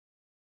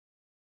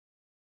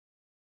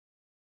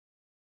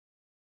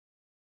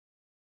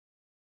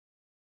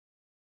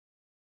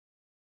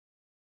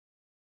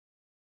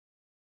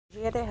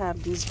Here they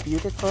have these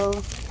beautiful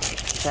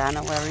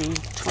January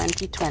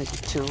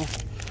 2022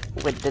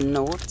 with the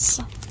notes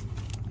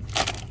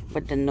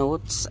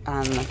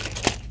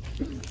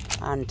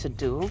and to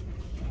do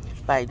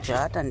by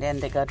Judd. And then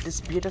they got this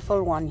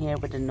beautiful one here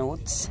with the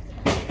notes,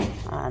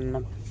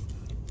 and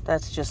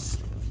that's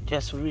just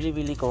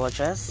really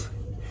gorgeous.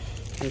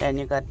 And then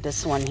you got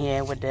this one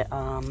here with the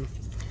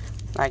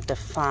like the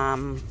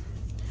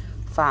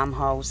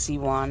farmhousey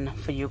one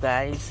for you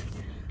guys.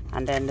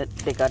 And then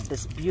they got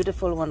this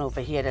beautiful one over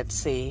here that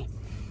say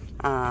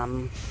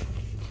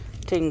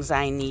things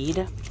I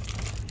need.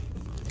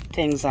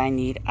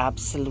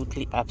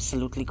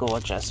 Absolutely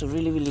gorgeous,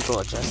 really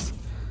gorgeous.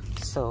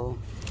 So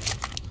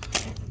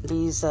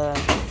these are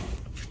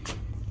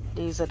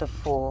the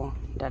 4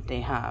 that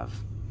they have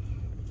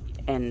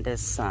in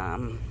this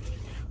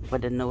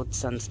with the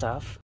notes and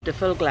stuff.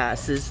 Beautiful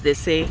glasses. They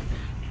say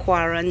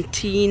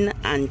quarantine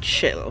and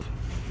chill.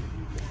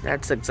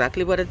 That's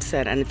exactly what it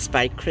said, and it's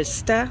by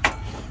Krista,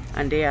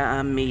 and they are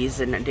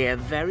amazing. They are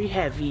very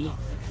heavy,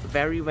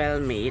 very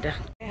well made.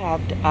 They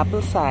have the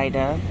apple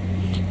cider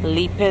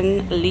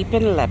leaping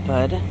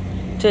leopard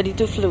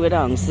 32 fluid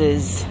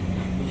ounces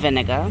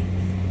vinegar,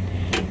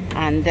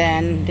 and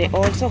then they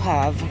also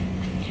have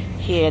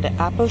here the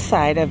apple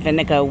cider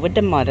vinegar with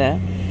the mother,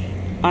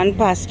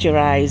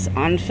 unpasteurized,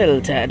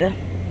 unfiltered,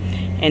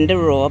 in the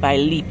raw by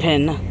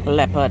Leaping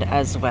Leopard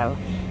as well.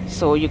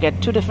 So you get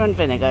 2 different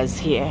vinegars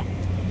here.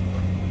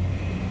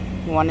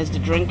 One is the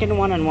drinking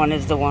one, and one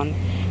is the one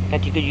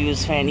that you could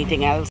use for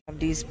anything else.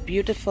 These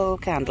beautiful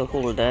candle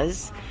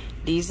holders.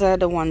 These are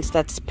the ones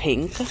that's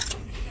pink,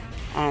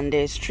 and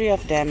there's 3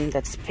 of them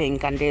that's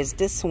pink, and there's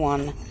this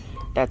one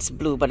that's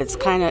blue, but it's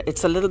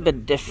a little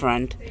bit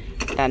different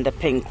than the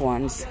pink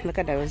ones. Look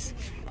at those,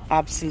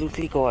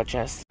 absolutely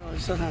gorgeous. I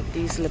also have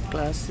these lip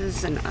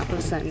glosses in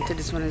apple scented.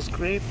 This one is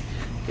grape,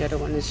 the other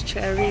one is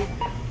cherry,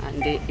 and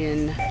they're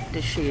in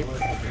the shape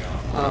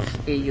of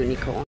a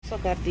unicorn. Also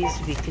got these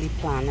weekly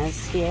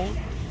planners here,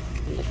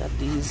 and they got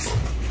these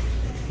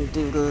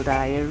doodle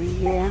diary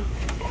here,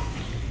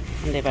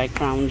 and they're by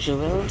Crown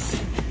Jewels.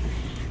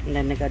 And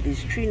then they got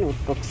these 3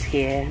 notebooks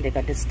here. They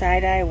got this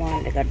tie-dye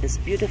one, they got this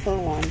beautiful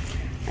one,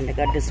 and they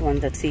got this one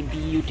that say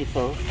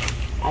beautiful.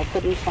 I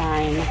couldn't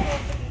find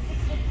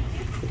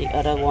the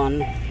other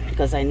one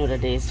because I know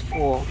that there's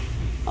 4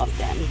 of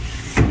them.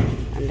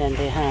 And then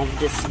they have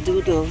this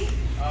doodle,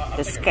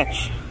 the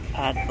sketch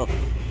pad book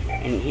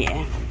in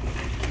here.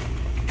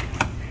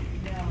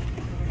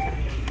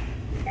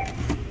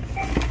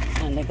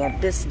 And they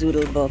got this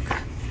doodle book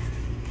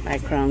by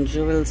Crown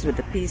Jewels with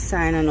the peace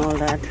sign and all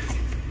that.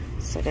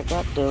 So they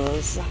got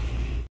those.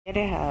 Here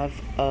they have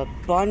a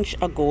bunch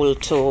of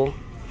gold toe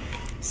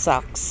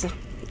socks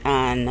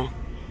and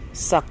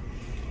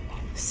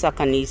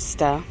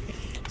Sockanista.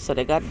 So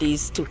they got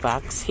these 2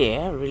 packs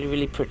here,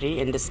 really pretty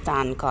in this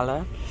tan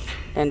color.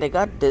 Then they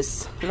got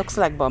this, looks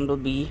like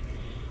Bumblebee,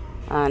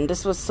 and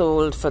this was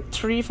sold for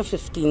 3 for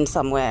 $15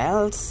 somewhere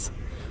else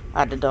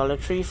at the Dollar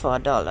Tree for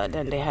 $1.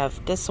 Then they have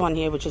this one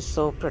here, which is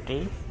so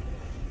pretty.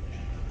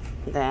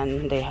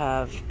 Then they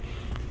have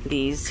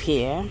these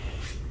here,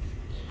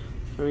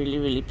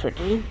 really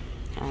pretty.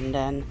 And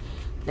then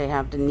they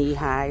have the knee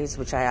highs,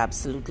 which I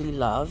absolutely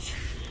love.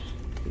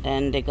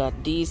 Then they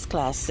got these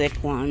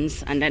classic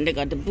ones, and then they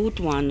got the boot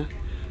one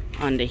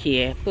under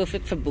here,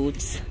 perfect for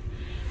boots.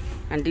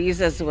 And these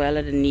as well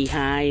are the knee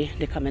high.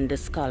 They come in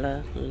this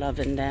color,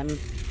 loving them.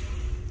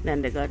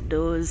 Then they got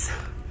those,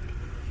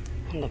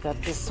 and they got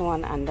this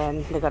one, and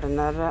then they got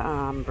another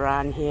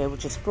brand here,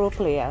 which is Pro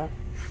Player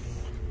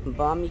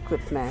Bomb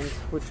Equipment,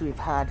 which we've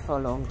had for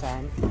a long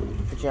time.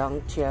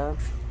 Juncture.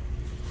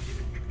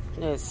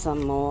 There's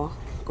some more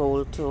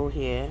gold toe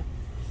here.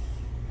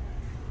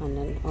 And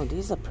then, oh,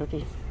 these are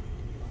pretty.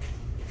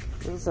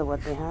 These are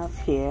what they have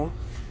here.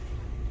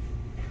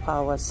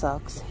 Power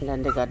socks. And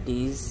then they got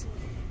these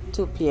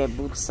 2 pair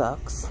boot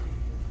socks.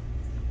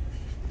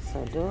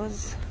 So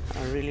those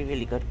are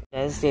really good.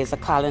 There's a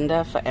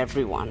calendar for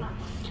everyone.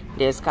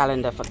 There's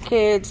calendar for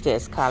kids.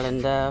 There's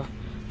calendar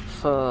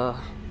for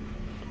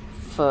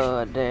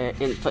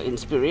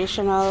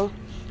inspirational.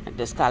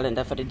 There's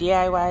calendar for the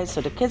DIY.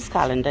 So the kids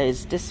calendar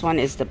is, this one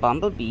is the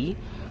Bumblebee,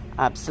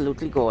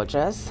 absolutely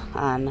gorgeous,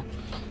 and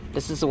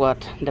this is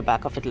what the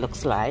back of it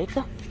looks like.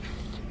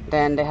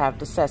 Then they have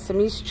the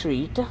Sesame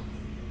Street.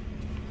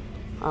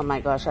 Oh my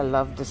gosh, I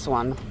love this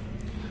one.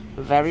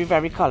 Very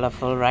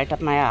colorful, right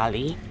up my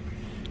alley.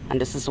 And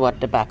this is what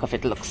the back of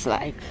it looks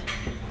like.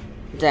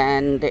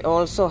 Then they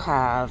also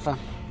have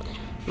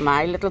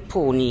My Little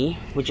Pony,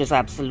 which is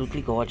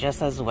absolutely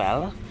gorgeous as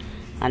well.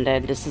 And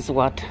then this is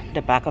what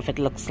the back of it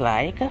looks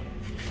like.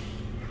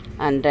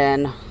 And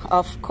then,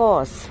 of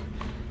course,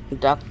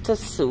 Dr.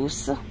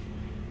 Seuss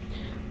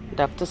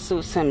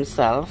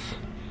himself.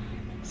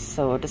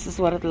 So this is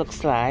what it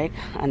looks like,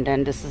 and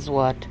then this is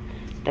what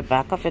the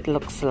back of it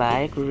looks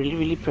like.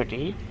 Really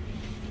pretty.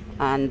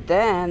 And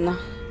then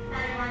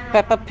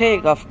Peppa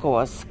Pig, of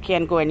course,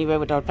 can't go anywhere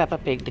without Peppa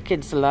Pig. The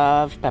kids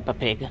love Peppa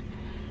Pig.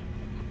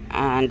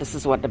 And this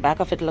is what the back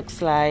of it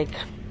looks like.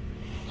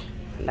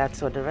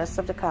 That's what the rest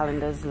of the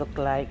calendars look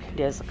like.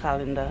 There's a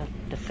calendar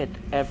to fit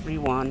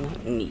everyone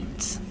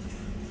needs.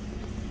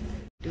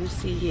 What you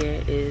see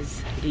here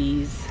is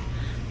these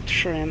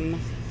trim,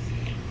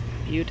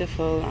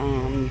 beautiful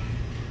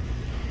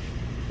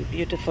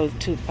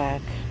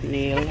 2-pack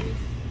nail.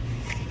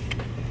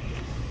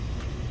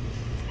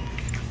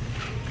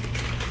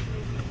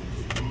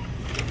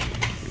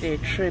 They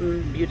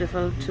trim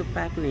beautiful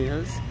 2-pack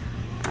nails,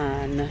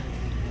 and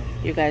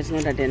you guys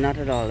know that they're not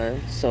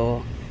 $1,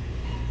 so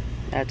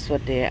that's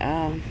what they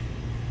are.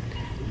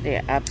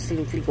 They're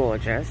absolutely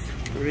gorgeous,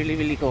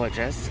 really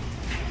gorgeous.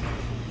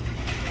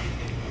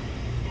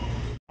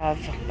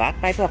 Back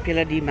by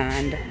popular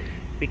demand,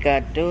 we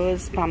got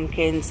those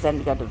pumpkins, then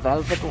we got the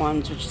velvet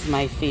ones, which is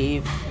my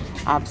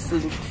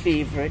absolute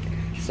favorite.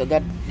 So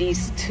got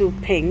these 2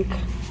 pink,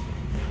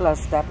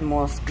 plus that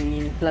moss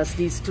green, plus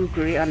these 2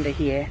 gray under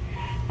here.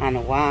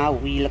 And wow,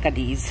 we look at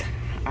these,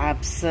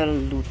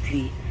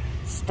 absolutely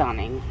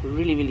stunning,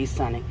 really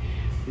stunning.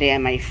 They are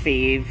my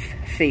fave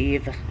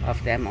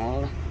of them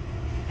all.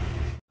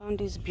 Found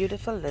this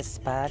beautiful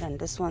list pad, and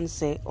this one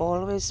say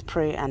always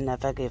pray and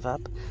never give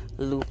up,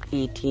 Luke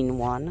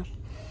 18:1.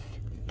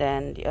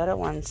 Then the other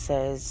one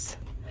says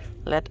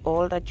let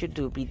all that you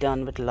do be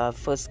done with love,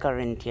 1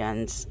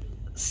 Corinthians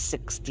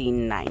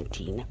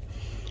 16:19.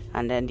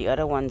 And then the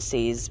other one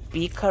says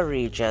be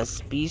courageous,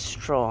 be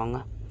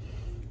strong,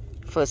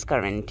 1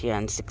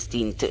 Corinthians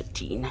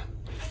 16:13.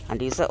 And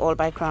these are all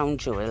by Crown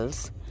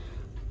Jewels.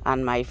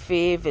 And my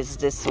fave is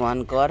this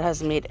one, God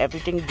has made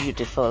everything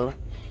beautiful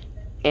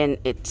in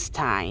its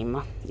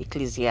time,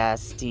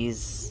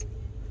 Ecclesiastes.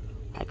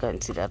 I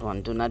can't see that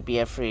one. Do not be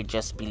afraid,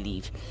 just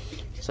believe.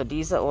 So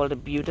these are all the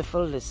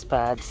beautiful list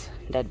pads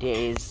that there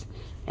is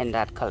in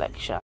that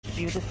collection.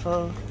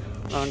 Beautiful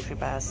laundry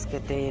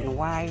basket, they're in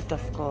white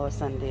of course,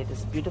 and they're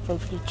this beautiful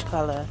peach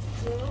color,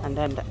 and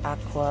then the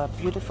aqua,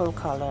 beautiful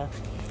color,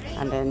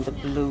 and then the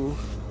blue,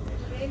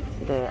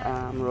 the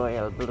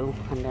royal blue.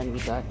 And then we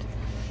got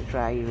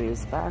dry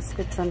erase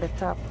baskets on the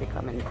top. They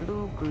come in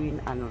blue,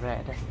 green and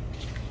red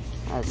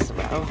as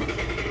well.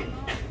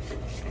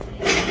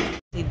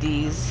 See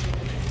these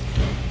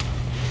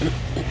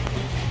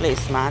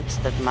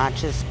placemats that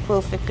matches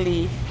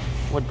perfectly,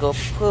 would go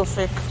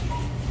perfect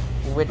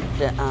with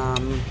the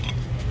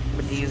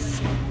with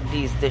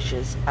these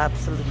dishes,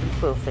 absolutely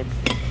perfect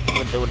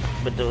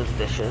with those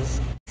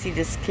dishes. See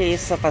this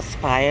case of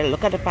Aspire,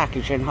 look at the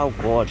packaging, how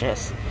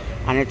gorgeous.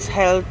 And it's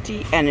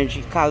healthy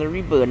energy,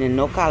 calorie burning,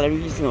 no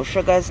calories, no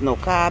sugars, no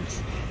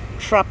carbs,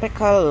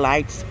 tropical,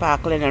 light,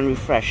 sparkling and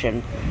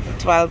refreshing,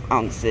 12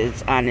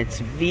 ounces, and it's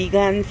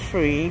vegan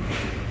free,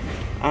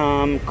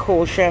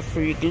 kosher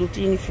free,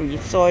 gluten free,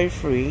 soy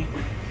free,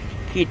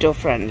 keto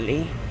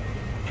friendly,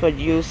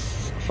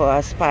 produced for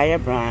Aspire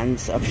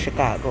Brands of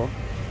Chicago.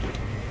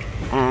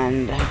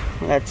 And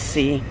let's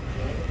see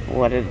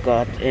what it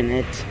got in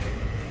it.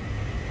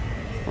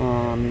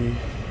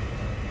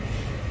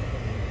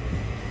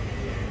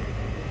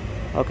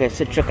 Okay,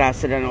 citric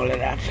acid and all of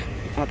that.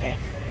 Okay,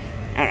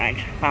 all right,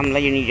 Pamela,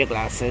 you need your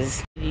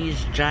glasses.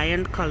 These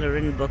giant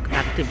coloring book,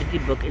 activity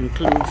book,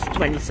 includes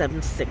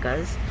 27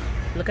 stickers.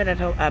 Look at that,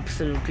 how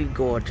absolutely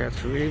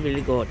gorgeous,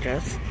 really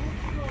gorgeous.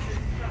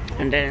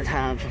 And then it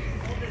have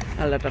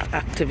a lot of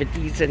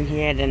activities in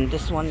here. Then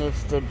this one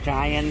is the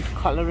giant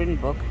coloring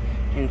book,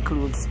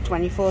 includes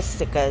 24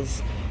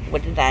 stickers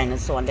with the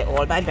dinosaur, and they're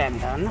all by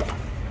Bendon.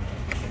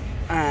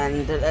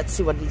 And let's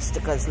see what these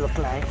stickers look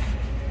like.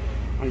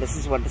 And this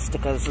is what the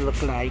stickers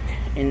look like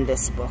in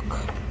this book.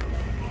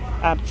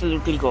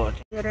 Absolutely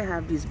gorgeous. Here they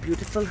have these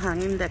beautiful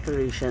hanging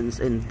decorations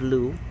in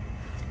blue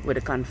with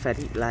a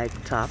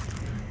confetti-like top.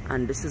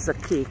 And this is a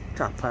cake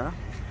topper.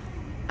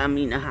 I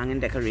mean a hanging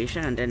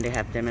decoration. And then they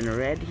have them in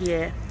red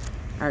here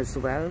as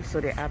well. So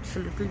they're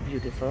absolutely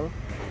beautiful.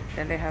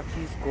 Then they have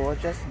these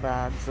gorgeous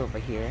bags over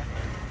here.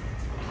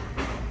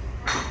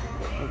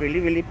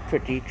 Really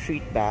pretty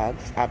treat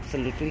bags,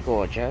 absolutely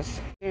gorgeous.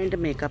 In the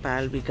makeup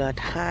aisle we got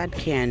Hard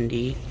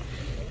Candy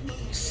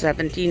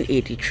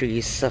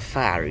 1783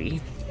 Safari.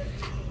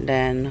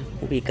 Then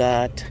we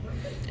got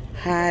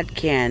Hard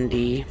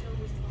Candy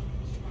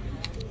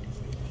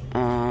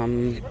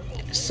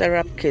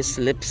Syrup Kiss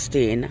Lip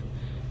Stain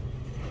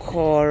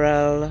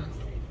Coral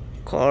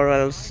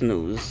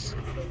Snooze.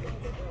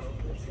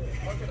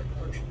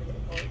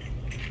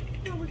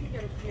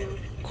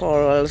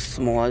 Coral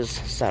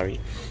S'mores, sorry.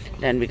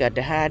 Then we got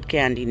the Hard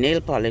Candy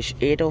Nail Polish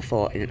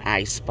 804 in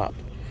Ice Pop.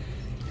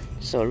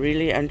 So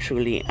really and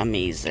truly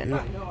amazing.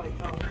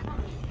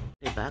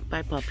 Back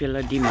by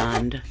popular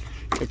demand,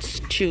 it's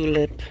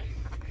Tulip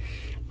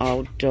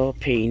Outdoor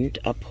Paint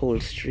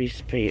Upholstery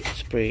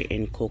Spray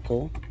in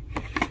Cocoa.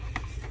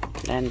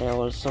 Then they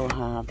also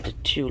have the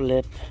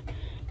Tulip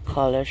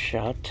Color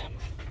Shot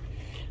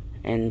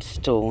in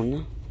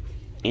Stone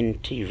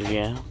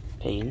Interior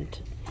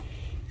Paint.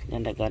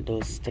 Then they got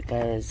those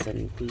stickers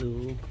and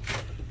glue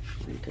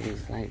and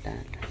things like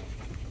that.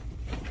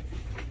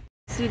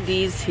 See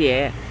these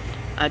here,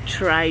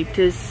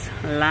 Arthritis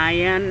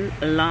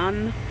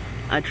Lawn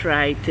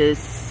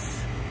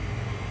Arthritis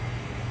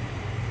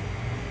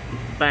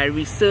by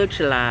Research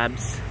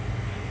Labs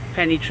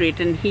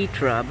Penetrating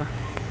Heat Rub.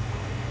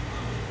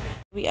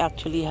 We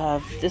actually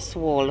have this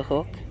wall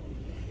hook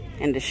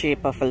in the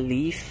shape of a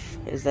leaf.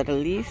 Is that a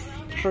leaf?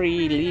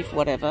 Tree, leaf,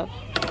 whatever.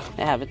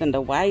 They have it in the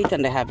white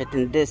and they have it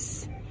in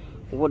this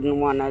wooden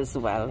one as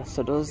well.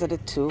 So those are the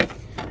two.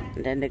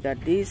 And then they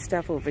got these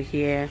stuff over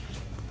here.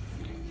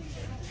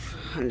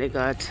 And they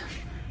got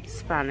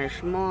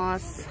Spanish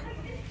moss.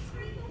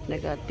 They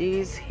got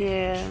these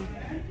here.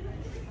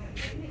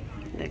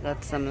 They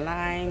got some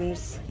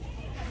limes.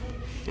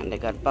 And they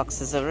got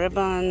boxes of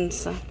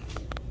ribbons.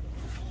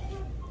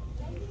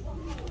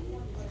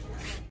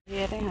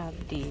 Here they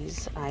have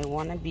these. I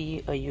Wanna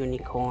Be a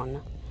Unicorn.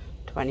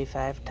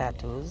 25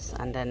 tattoos.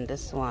 And then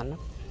this one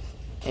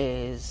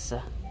is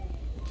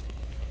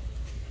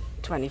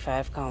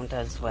 25 count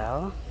as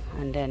well.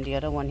 And then the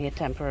other one here,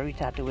 temporary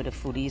tattoo with the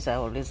foodies. I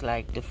always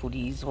like the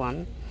foodies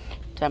one.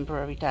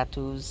 Temporary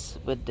tattoos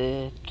with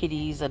the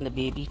kitties and the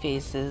baby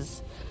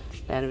faces.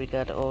 Then we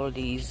got all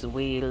these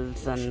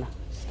whales and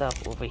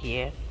stuff over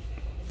here.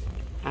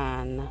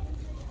 And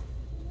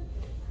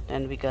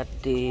then we got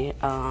the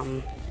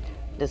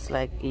this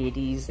like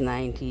 80s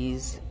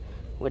 90s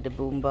with the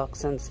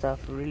boombox and stuff.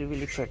 Really,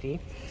 really pretty.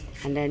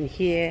 And then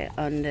here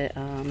on the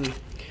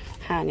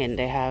hanging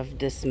they have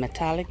this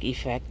metallic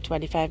effect,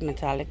 25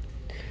 metallic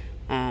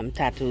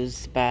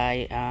tattoos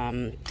by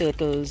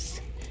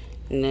Turtles,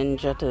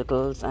 Ninja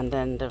Turtles, and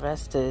then the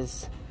rest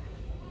is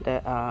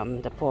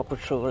the Paw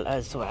Patrol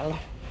as well.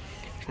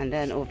 And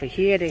then over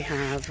here they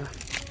have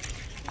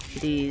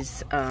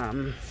these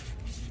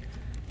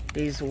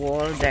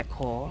wall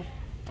decor,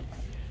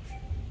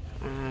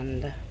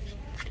 and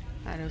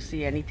I don't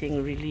see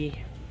anything really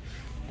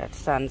that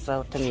stands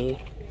out to me.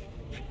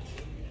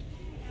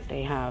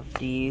 They have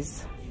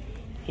these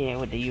here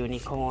with the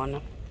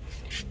unicorn.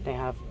 They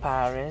have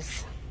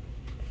Paris,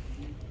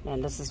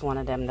 and this is one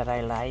of them that I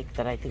like,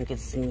 that I think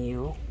is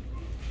new.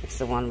 It's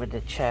the one with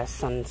the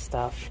chest and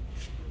stuff.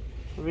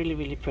 Really,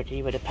 really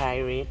pretty with a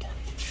pirate.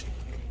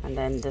 And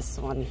then this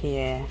one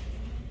here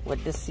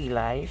with the sea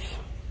life.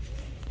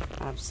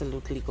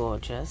 Absolutely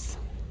gorgeous.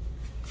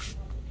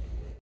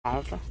 I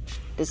have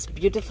this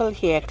beautiful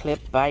hair clip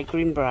by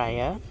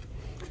Greenbrier.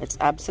 It's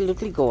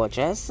absolutely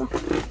gorgeous.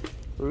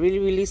 Really,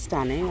 really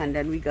stunning. And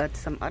then we got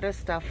some other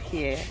stuff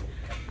here.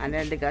 And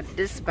then they got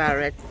this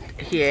barrette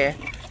here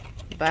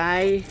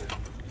by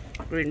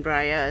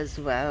Greenbrier as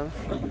well.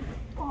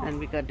 And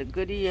we got the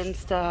goodie and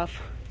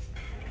stuff.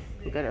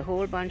 We got a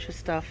whole bunch of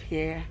stuff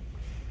here.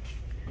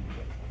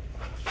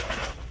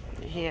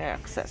 Hair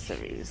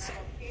accessories.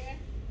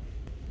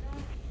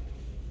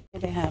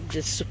 They have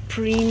the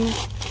Supreme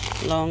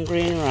long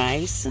grain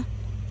rice,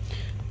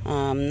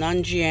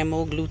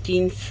 non-GMO,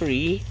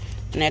 gluten-free,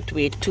 net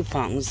weight 2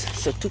 pounds.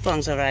 So 2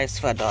 pounds of rice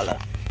for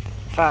 $1.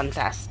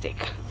 Fantastic.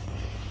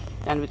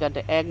 Then we got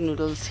the egg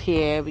noodles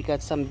here. We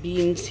got some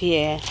beans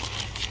here.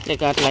 They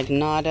got like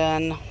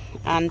Northern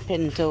and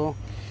Pinto.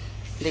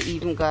 They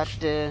even got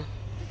the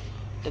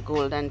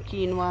golden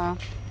quinoa.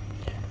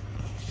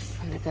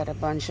 And they got a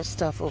bunch of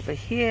stuff over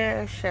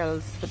here.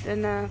 Shells for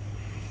dinner.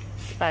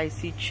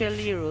 Spicy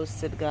chili,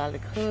 roasted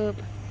garlic herb.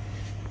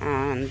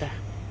 And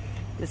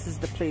this is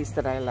the place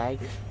that I like,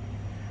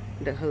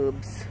 the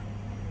herbs,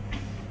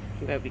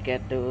 where we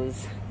get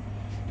those.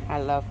 I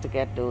love to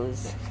get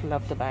those.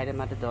 Love to buy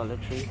them at the Dollar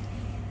Tree.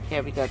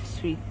 Here we got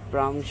sweet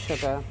brown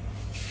sugar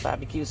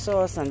barbecue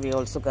sauce, and we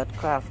also got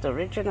Kraft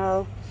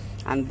Original,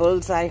 and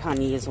Bullseye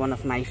honey is one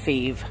of my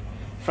fave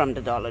from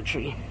the Dollar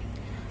Tree.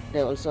 They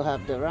also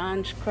have the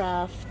Ranch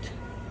Kraft.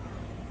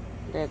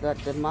 They got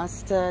the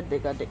mustard. They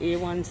got the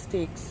A1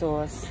 steak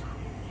sauce,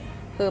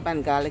 herb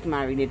and garlic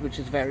marinade, which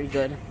is very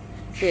good.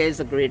 Here is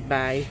a great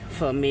buy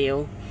for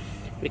mayo,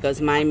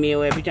 because my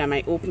mayo, every time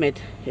I open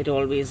it, it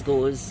always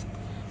goes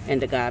in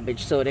the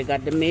garbage. So they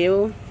got the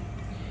mayo,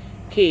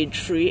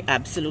 cage-free,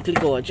 absolutely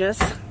gorgeous.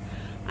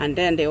 And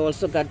then they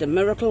also got the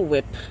Miracle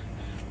Whip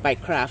by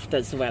Kraft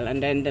as well.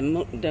 And then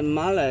the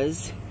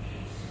mullers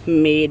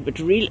made with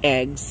real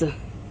eggs,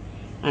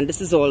 and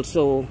this is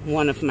also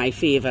one of my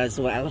fave as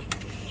well.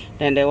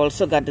 Then they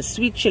also got the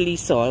sweet chili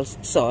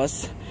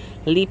sauce,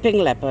 Leaping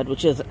Leopard,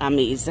 which is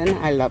amazing.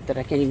 I love that.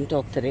 I can't even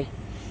talk today.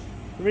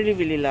 Really,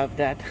 really love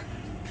that.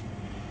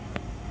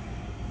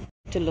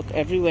 To look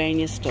everywhere in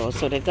your store.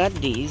 So they got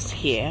these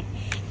here,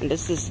 and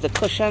this is the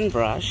cushion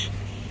brush,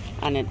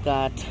 and it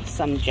got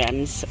some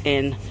gems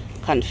in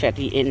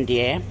confetti in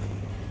there.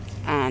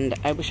 And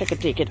I wish I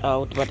could take it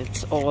out, but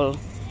it's all,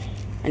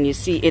 and you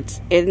see it's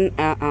in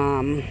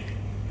a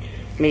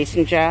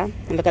mason jar.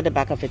 And look at the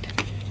back of it,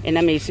 in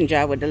a mason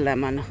jar with the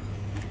lemon.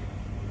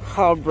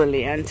 How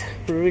brilliant.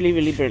 Really,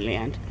 really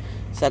brilliant.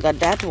 So I got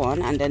that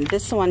one, and then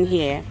this one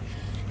here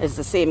is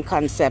the same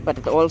concept, but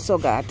it also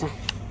got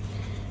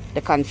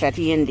the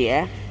confetti in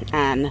there,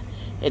 and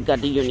it got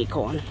the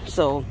unicorn.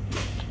 So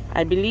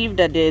I believe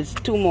that there's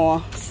 2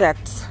 more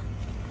sets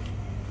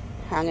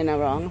hanging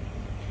around.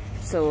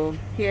 So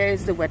here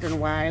is the Wet n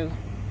Wild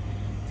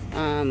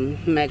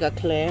Mega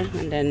Clear,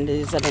 and then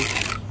these are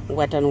the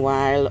Wet n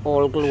Wild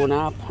All Grown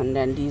Up, and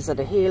then these are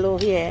the Halo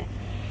here,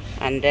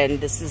 And then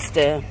this is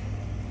the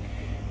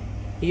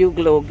You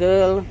Glow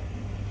Girl.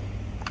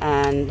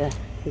 And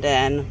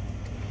then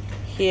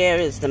here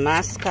is the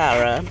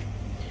mascara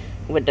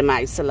with the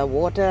micellar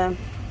water.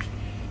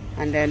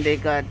 And then they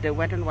got the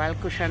Wet n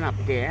Wild cushion up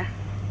there.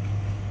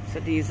 So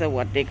these are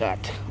what they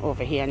got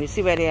over here. And you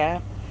see where they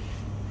are?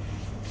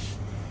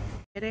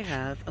 Here they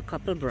have a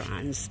couple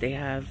brands. They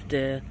have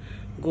the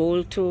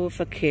Gold Toe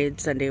for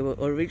kids, and they were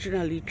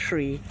originally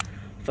 $3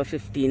 for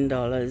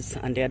 $15,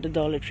 and they're at the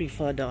Dollar Tree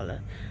for $1.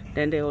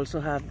 Then they also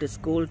have this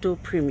Gold Toe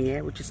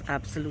Premier, which is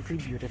absolutely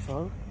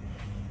beautiful.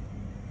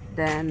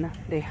 Then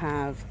they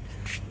have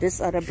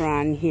this other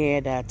brand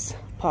here that's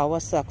Power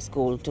Socks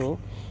Gold Toe.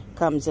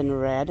 Comes in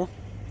red,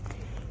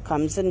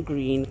 comes in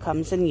green,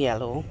 comes in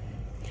yellow.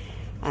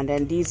 And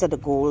then these are the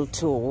Gold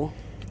Toe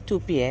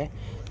 2-pair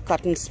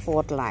cotton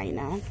sport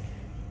liner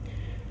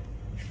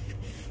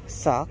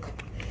sock.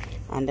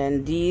 And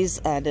then these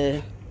are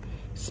the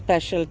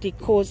specialty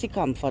Cozy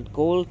Comfort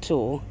Gold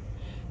Toe,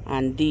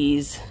 and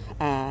these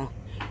are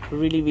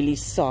really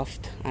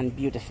soft and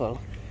beautiful.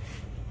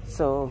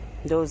 So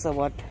those are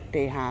what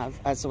they have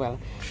as well.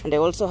 And they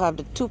also have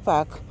the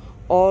 2-pack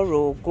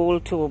Oro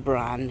Gold Toe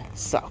brand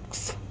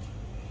socks.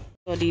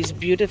 So these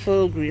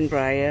beautiful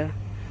Greenbrier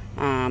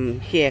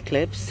hair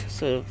clips.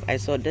 So I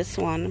saw this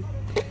one,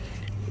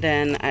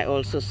 then I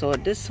also saw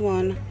this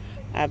one,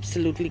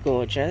 absolutely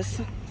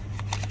gorgeous.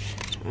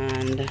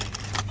 And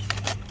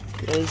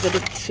those are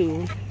the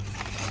two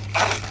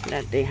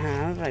that they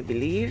have, I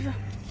believe.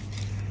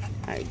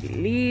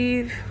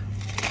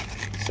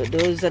 So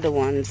those are the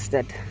ones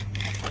that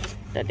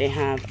they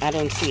have. I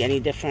don't see any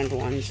different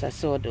ones. I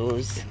saw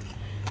those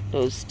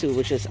two,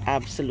 which is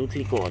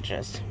absolutely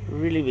gorgeous,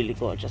 really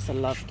gorgeous. I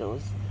love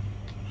those.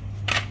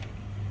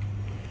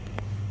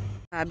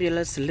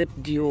 Fabulous lip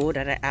duo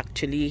that I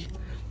actually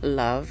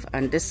love,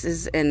 and this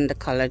is in the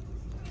color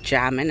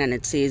Jammin', and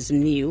it says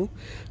new,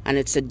 and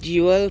it's a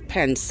dual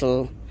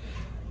pencil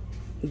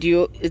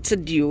duo. It's a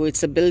duo,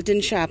 it's a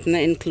built-in sharpener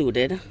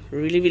included,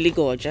 really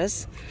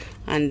gorgeous.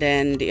 And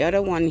then the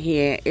other one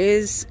here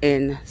is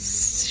in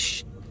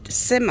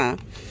shimmer.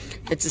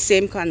 It's the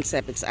same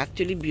concept, it's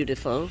actually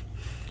beautiful.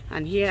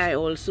 And here I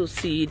also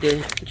see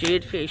the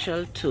Jade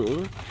Facial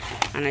Tool,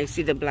 and I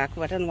see the Black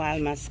Wet n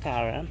Wild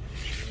mascara.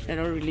 They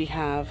don't really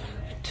have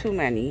too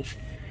many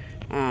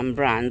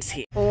brands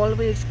here.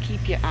 Always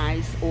keep your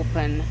eyes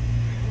open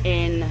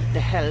in the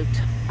health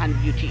and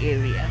beauty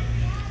area.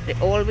 They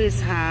always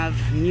have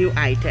new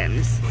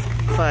items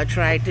for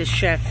arthritis.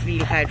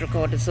 Sheffield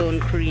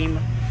hydrocortisone cream.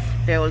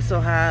 They also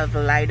have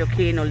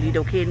lidocaine or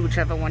lidocaine,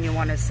 whichever one you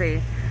want to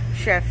say.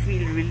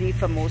 Sheffield relief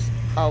for most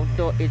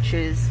outdoor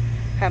itches.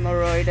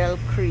 Hemorrhoidal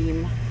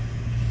cream.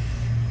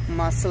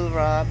 Muscle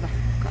rub.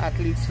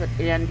 Athletes with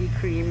A&D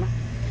cream.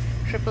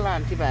 Triple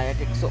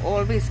antibiotic. So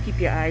always keep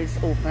your eyes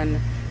open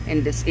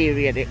in this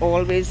area. They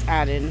always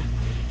add in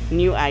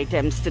new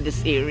items to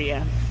this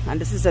area, and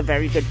this is a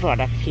very good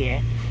product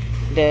here,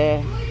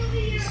 the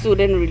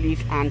Soothing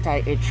Relief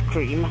Anti-Itch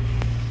Cream.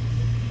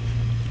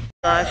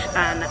 Gosh,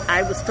 and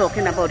I was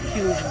talking about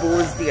huge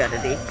bows the other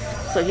day.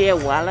 So here,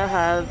 while I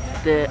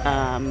have the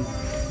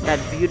that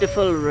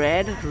beautiful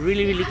red,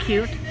 really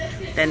cute,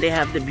 then they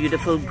have the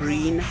beautiful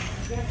green,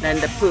 then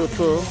the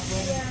purple,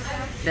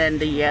 then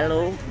the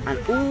yellow, and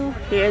ooh,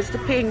 here's the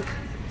pink.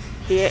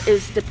 Here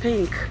is the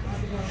pink.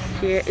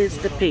 Here is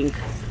the pink.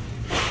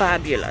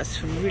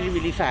 Fabulous,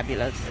 really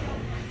fabulous.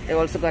 They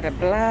also got a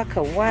black,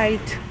 a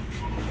white,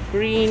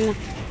 green,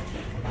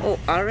 oh,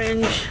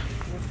 orange,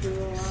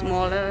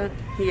 smaller,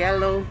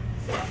 yellow,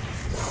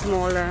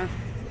 smaller.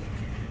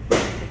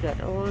 They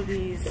got all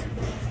these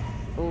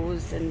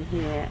bows in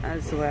here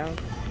as well.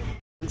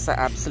 These are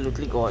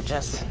absolutely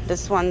gorgeous.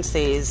 This one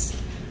says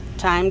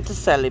time to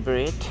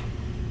celebrate.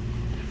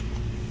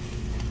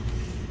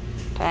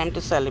 Time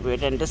to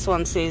celebrate. And this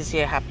one says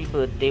here happy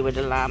birthday with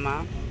the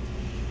llama.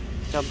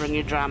 So bring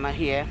your drama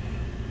here.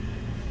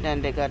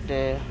 Then they got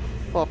the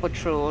Paw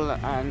Patrol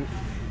and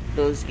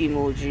those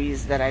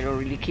emojis that I don't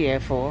really care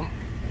for.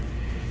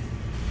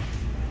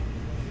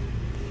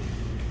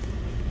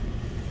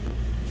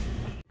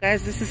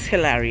 Guys, this is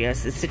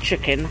hilarious. It's a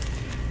chicken,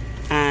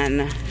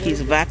 and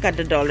he's back at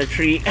the Dollar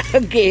Tree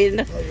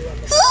again.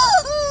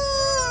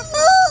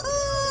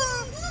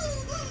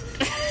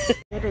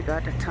 Here they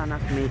got a ton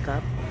of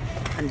makeup,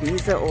 and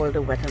these are all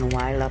the Wet n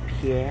Wild up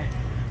here.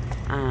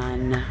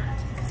 And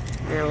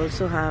they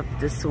also have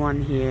this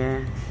one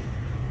here,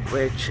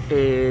 which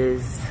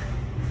is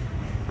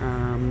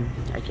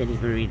I can't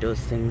even read those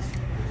things,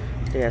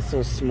 they are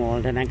so small.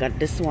 Then I got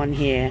this one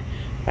here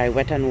by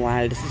Wet n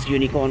Wild. This is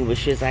Unicorn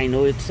Wishes. I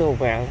know it so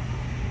well.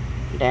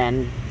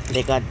 Then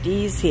they got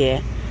these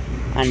here,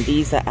 and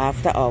these are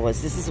After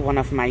Hours. This is one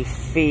of my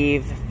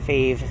fave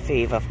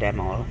of them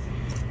all.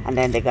 And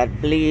then they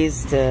got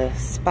Blaze, the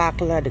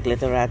sparkler, the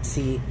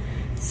Glitterazzi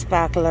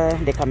sparkler.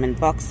 They come in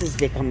boxes,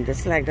 they come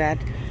just like that.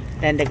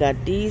 Then they got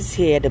these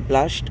here, the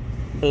blushed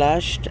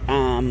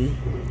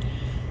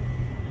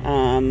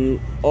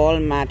all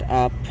matte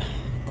up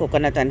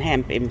coconut and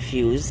hemp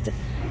infused.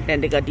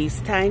 Then they got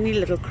these tiny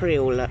little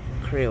Crayola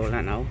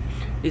Crayola now.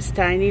 This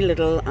tiny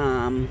little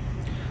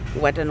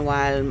Wet n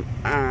Wild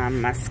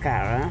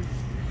mascara.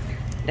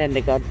 Then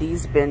they got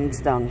these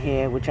bins down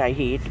here, which I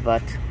hate,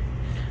 but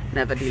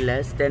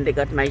nevertheless. Then they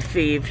got my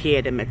fave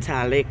here, the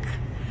metallic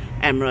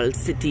Emerald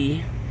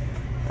City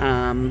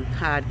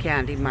hard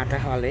candy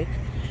Mataholic.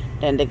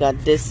 Then they got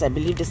this, I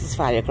believe this is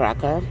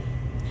Firecracker.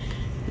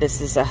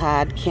 This is a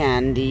hard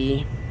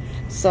candy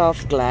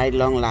soft glide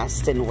long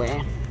lasting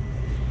wear.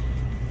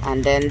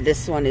 And then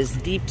this one is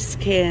Deep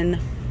Skin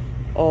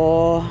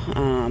or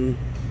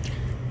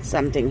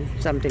something.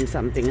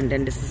 And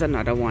then this is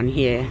another one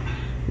here,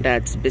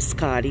 that's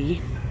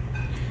Biscotti.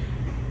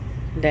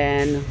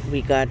 Then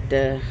we got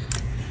the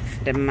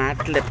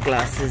matte lip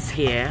glosses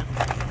here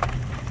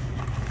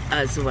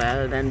as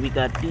well. Then we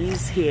got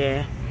these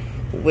here,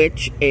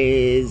 which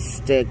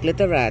is the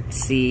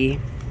Glitterazzi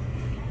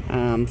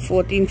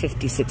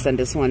 1456, and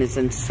this one is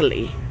in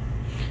Slay.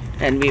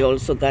 And we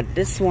also got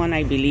this one,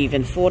 I believe,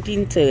 in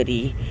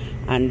 1430,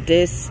 and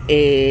this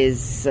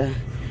is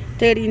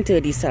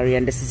 1330, sorry,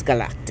 and this is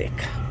Galactic.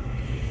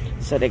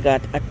 So they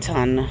got a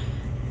ton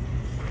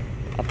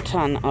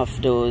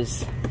of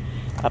those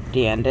up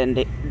there. And then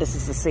this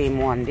is the same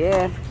one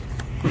there.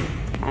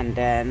 And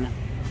then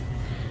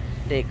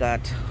they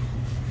got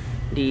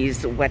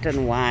these Wet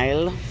n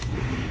Wild,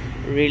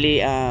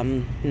 really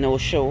no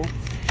show.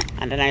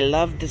 And then I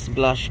love this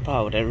blush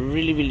powder,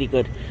 really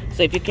good.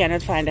 So if you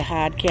cannot find a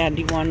hard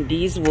candy one,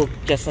 these work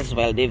just as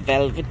well. They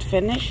velvet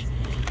finish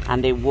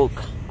and they work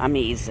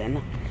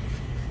amazing.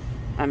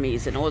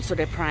 Also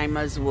the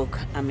primers work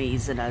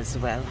amazing as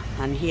well.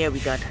 And here we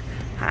got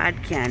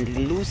hard candy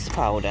loose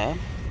powder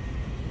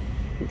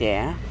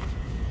there.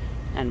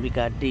 And we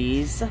got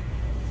these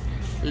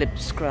lip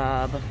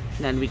scrub.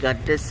 Then we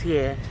got this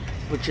here,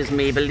 which is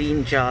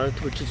Maybelline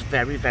Jolt, which is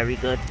very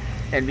good.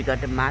 Then we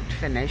got the matte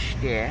finish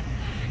there.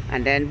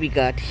 And then we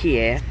got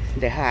here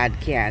the hard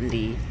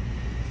candy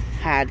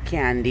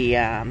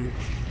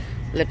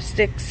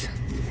lipsticks.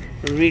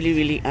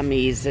 Really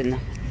amazing.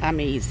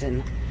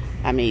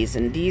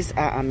 These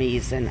are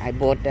amazing. I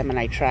bought them and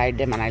I tried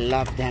them and I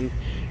love them.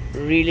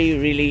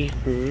 Really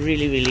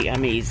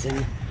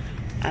amazing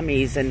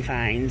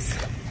finds.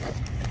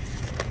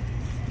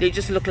 They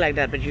just look like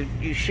that, but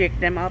you shake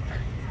them up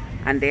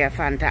and they are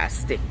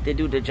fantastic. They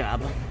do the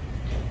job.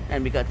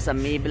 And we got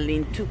some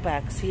Maybelline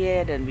 2-packs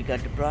here. Then we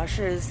got the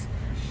brushes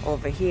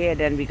over here.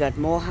 Then we got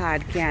more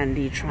hard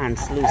candy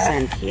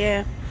translucent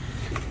here.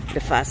 The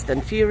Fast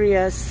and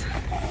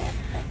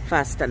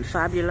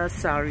Fabulous,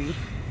 sorry.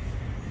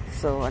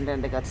 So, and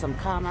then they got some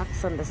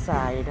Carmex on the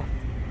side.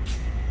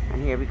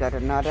 And here we got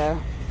another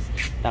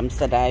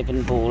dumpster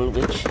diving bowl,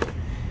 which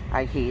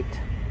I hate.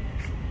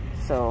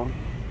 So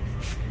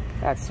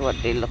that's what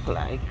they look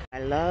like. I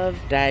love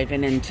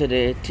diving into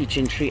the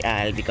Teaching Tree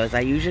aisle because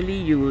I usually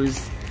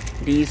use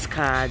these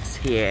cards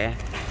here,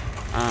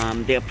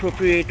 the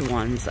appropriate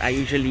ones. I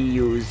usually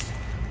use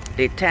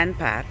the 10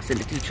 packs in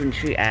the Teaching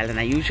Tree aisle, and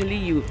I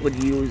usually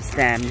would use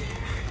them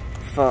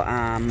for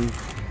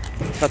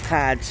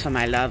cards for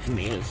my love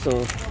mail. So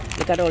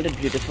look at all the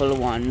beautiful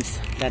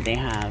ones that they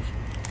have.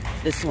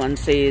 This one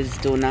says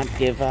do not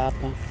give up,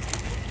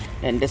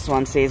 and this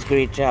one says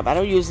great job. I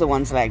don't use the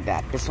ones like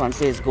that. This one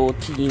says go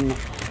team,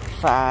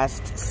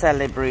 fast,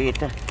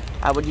 celebrate.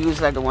 I would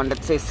use like the one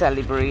that says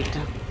celebrate.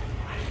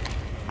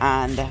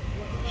 And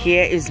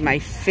here is my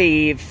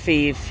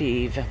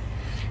fave.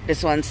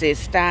 This one says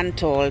stand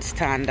tall,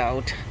 stand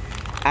out.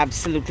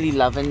 Absolutely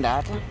loving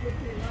that.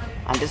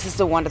 And this is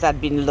the one that I've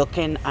been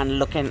looking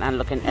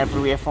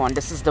everywhere for. And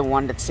this is the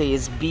one that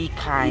says be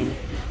kind,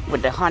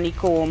 with the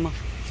honeycomb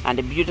and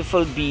the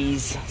beautiful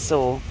bees.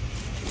 So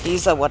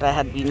these are what I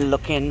had been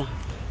looking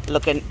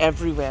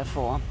everywhere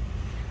for.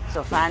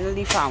 So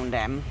finally found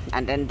them.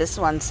 And then this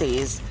one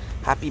says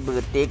happy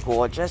birthday,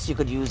 gorgeous. You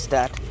could use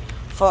that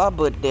for a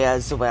birthday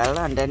as well.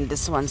 And then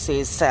this one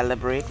says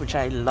celebrate, which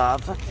I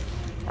love,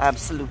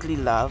 absolutely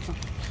love.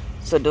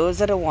 So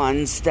those are the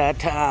ones that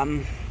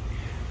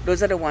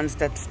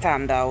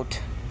stand out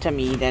to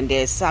me. Then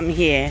there's some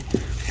here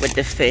with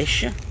the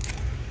fish,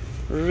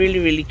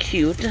 really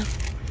cute.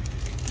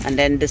 And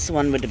then this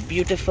one with the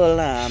beautiful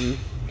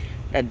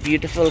that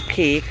beautiful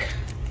cake,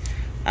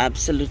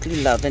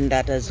 absolutely loving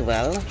that as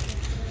well.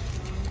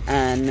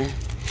 And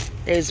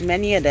there's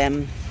many of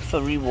them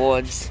for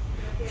rewards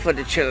for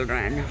the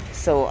children.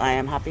 So I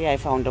am happy I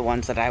found the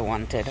ones that I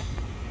wanted.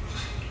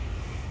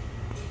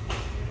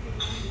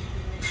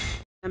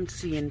 I'm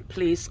seeing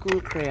Play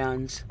School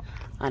crayons,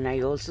 and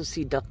I also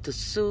see Dr.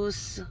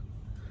 Seuss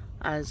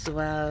as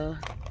well,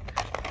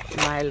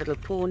 My Little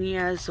Pony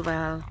as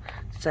well,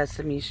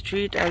 Sesame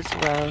Street as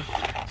well.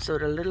 So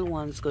the little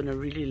one's gonna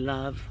really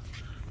love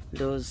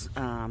those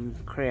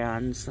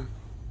crayons.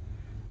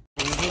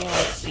 And here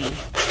I see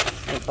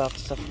a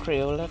box of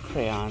Crayola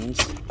crayons,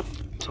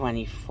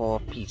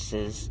 24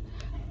 pieces,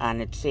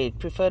 and it said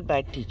preferred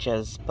by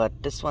teachers, but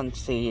this one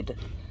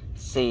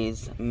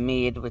says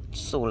made with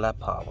solar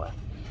power.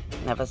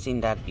 Never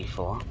seen that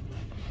before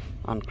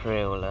on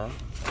Crayola.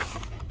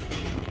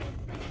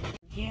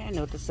 Here I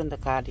noticed in the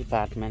car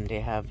department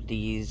they have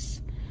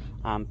these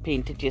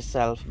paint it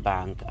yourself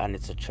bank, and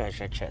it's a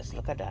treasure chest.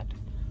 Look at that.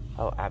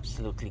 How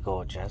absolutely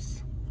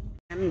gorgeous.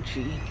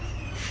 MG.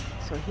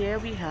 So here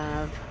we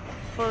have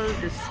full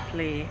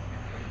display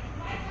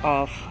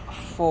of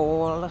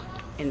fall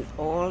in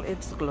all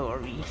its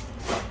glory.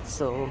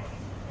 So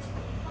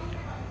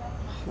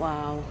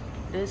wow,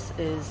 this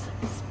is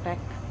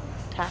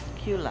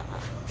spectacular.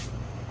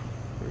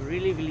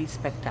 Really, really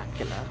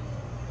spectacular.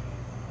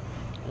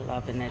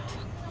 Loving it.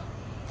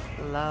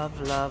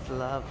 Love, love,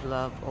 love,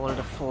 love all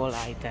the fall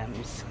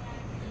items.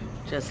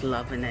 Just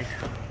loving it.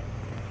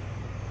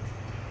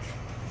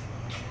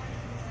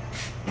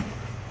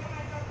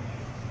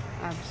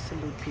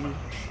 Absolutely,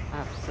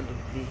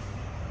 absolutely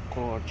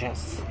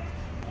gorgeous.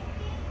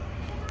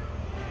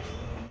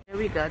 Here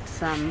we got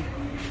some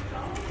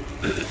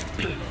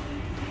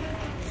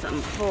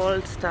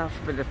fall stuff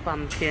with the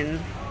pumpkin,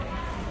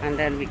 and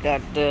then we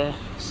got the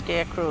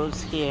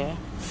scarecrows here,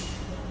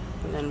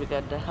 and then we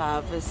got the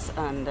harvest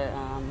and the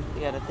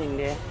other thing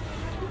there.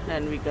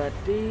 Then we got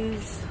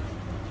these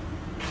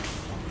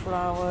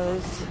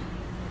flowers,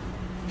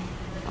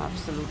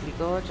 absolutely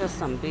gorgeous.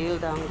 Some bale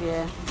down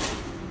there.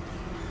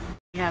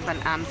 We have an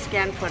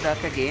Amscan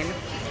product again.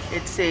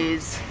 It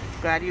says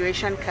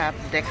graduation cap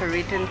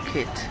decorating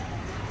kit,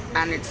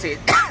 and it says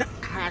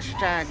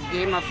hashtag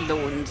game of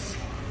loans,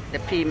 the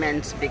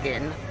payments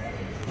begin.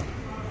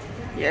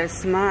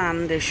 Yes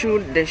ma'am, they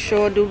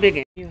sure do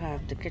begin. You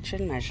have the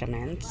kitchen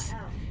measurements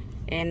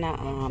in a,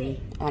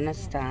 on a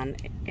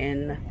stand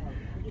in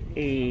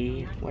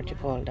a, what you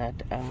call that,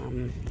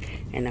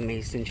 in a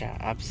mason jar.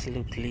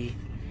 Absolutely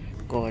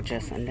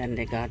gorgeous. And then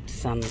they got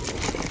some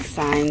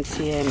signs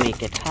here,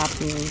 make it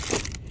happen,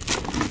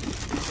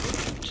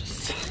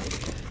 just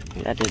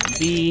let it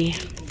be,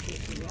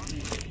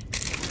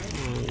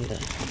 and a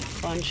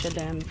bunch of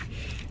them.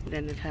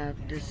 Then it have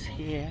this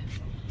here,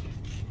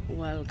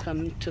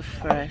 welcome to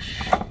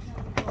fresh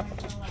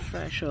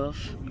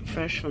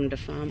from the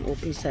farm,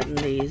 open 7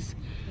 days.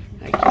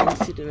 I can't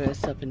see the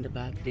rest up in the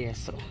back there,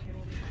 so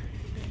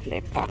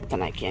they're packed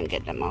and I can't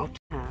get them out.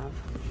 I have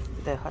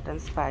the hot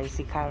and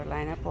spicy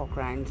Carolina pork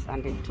rinds,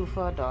 and they're 2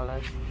 for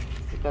 $1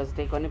 because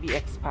they're going to be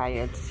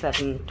expired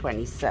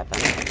 7/27.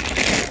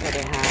 So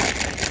they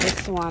have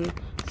this one,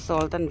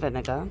 salt and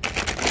vinegar.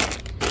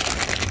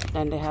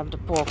 Then they have the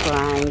pork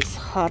rinds,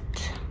 hot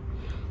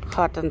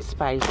and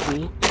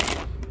spicy.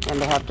 Then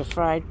they have the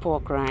fried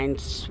pork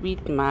rinds,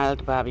 sweet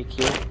mild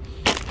barbecue.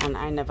 And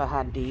I never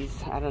had these.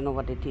 I don't know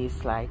what they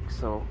taste like.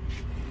 So,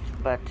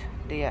 but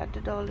they are at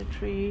the Dollar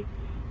Tree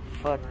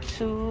for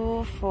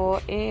 2 for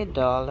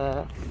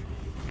 $1.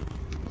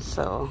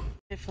 So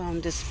I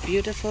found this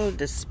beautiful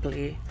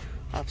display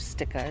of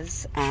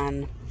stickers,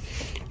 and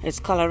it's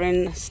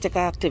coloring sticker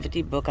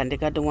activity book, and they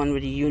got the one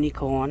with the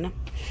unicorn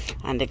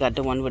and they got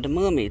the one with the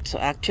mermaid. So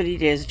actually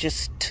there's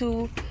just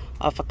 2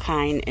 of a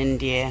kind in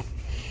there,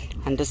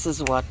 and this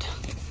is what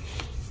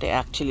they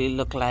actually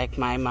look like.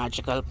 My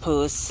magical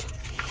purse.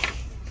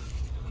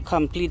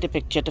 Complete the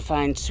picture to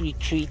find sweet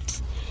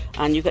treats,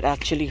 and you could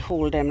actually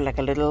hold them like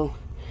a little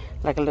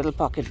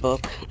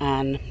pocketbook.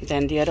 And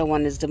then the other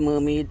one is the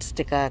mermaid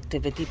sticker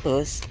activity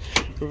purse.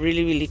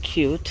 Really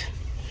cute,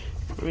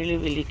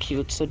 really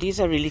cute. So these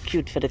are really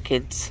cute for the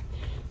kids,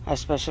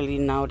 especially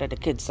now that the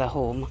kids are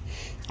home.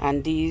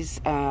 And these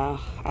are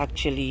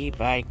actually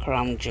by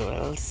Crown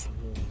Jewels.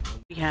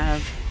 We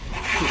have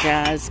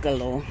Jazz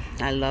Galore.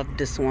 I love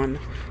this one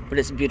with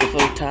this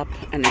beautiful top,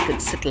 and it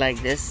could sit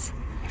like this.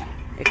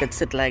 It could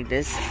sit like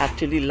this.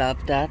 Actually love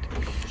that.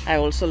 I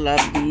also love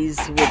these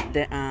with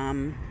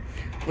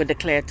the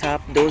clear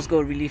top. Those go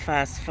really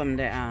fast from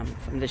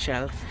the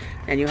shelf.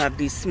 Then you have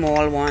these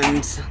small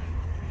ones.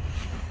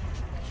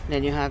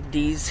 Then you have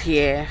these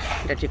here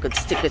that you could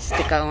stick a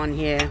sticker on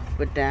here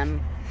with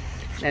them.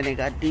 Then they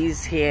got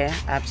these here,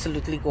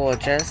 absolutely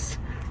gorgeous,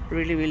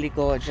 really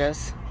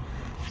gorgeous.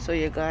 So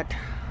you got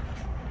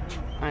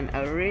an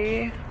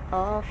array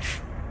of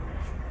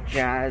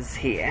jazz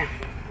here.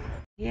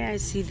 Here I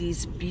see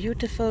these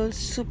beautiful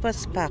super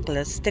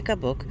sparkler sticker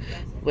book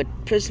with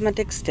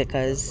prismatic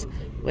stickers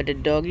with a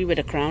doggy with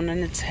a crown on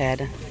its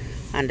head,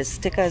 and the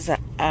stickers are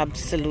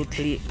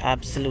absolutely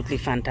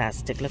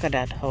fantastic. Look at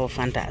that, how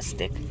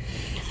fantastic.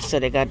 So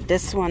they got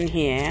this one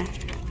here,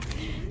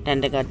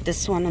 then they got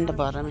this one on the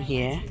bottom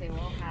here,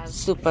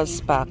 super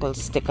sparkle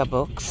sticker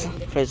books,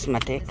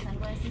 prismatic,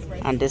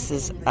 and this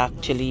is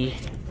actually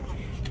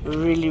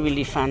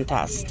really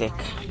fantastic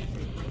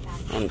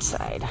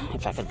inside.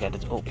 If I could get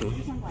it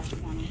open,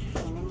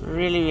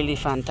 really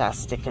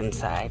fantastic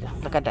inside.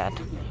 Look at that,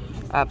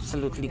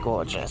 absolutely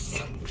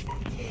gorgeous.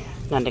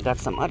 Then they got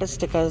some other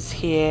stickers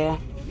here.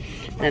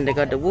 Then they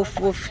got the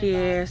woof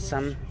here,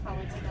 some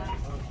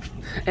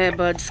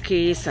earbuds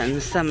case,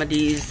 and some of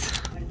these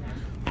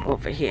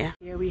over here.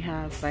 Here we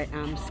have by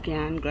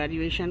Amscan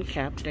graduation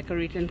cap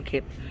decorating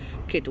kit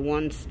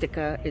 1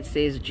 sticker. It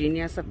says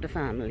Genius of the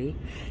Family.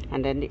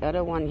 And then the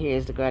other one here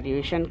is the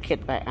graduation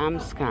kit by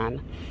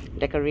Amscan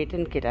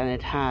decorating kit, and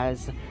it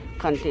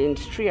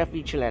contains 3 of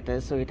each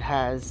letter. So it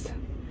has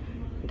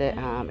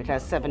It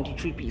has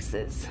 73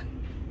 pieces.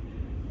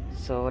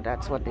 So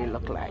that's what they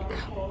look like.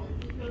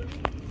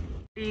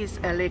 These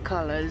LA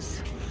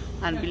colors,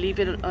 and believe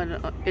it or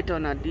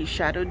not, the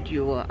Shadow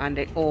Duo, and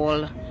they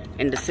all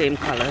in the same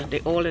color. They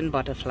all in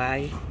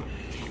butterfly.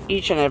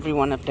 Each and every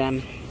one of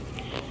them.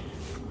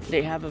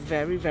 They have a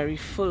very, very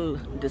full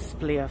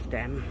display of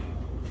them.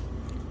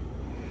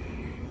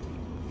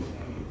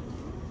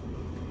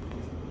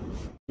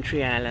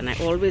 Country Island. I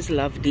always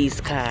love these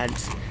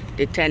cards.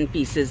 They're 10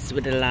 pieces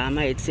with a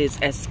llama. It says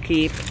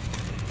escape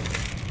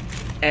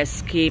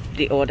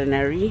the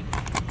ordinary.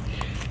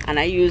 And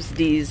I use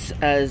these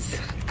as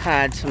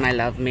cards for my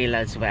love mail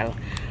as well.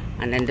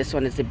 And then this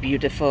one is the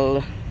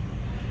beautiful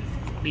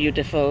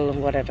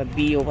whatever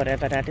bee or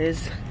whatever that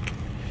is.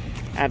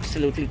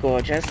 Absolutely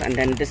gorgeous. And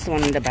then this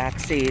one in the back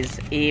says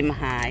aim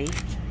high.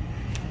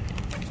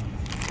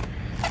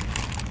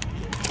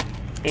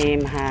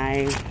 Aim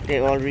high. They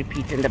all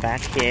repeat in the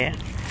back here.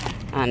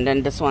 And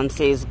then this one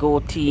says go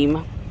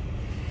team.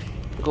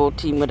 Go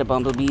team with the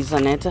bumblebees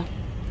on it.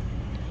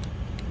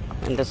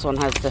 And this one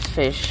has the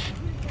fish.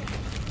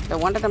 The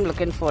one that I'm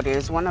looking for,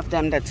 there's one of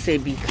them that say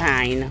be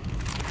kind,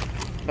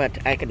 but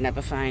I could never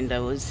find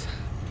those.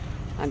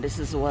 And this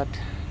is what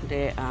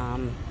their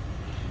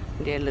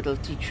little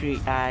tea tree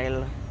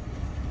aisle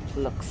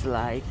looks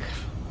like.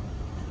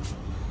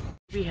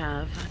 We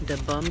have the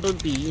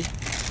bumblebee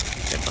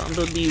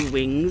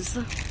wings,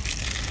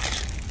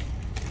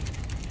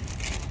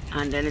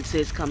 and then it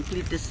says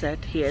complete the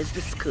set. Here's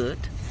the skirt,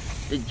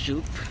 the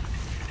jupe,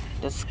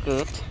 the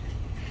skirt,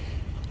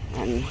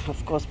 and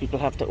of course people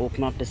have to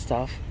open up the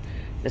stuff.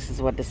 This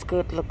is what the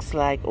skirt looks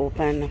like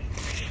open.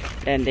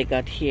 Then they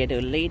got here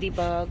the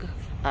ladybug,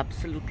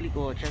 absolutely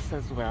gorgeous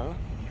as well.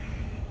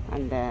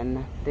 And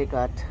then they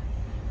got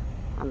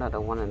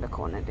another one in the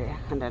corner there.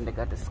 And then they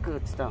got the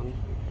skirts down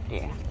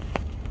there.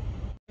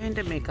 In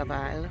the makeup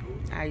aisle,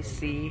 I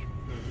see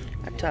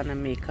a ton of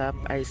makeup.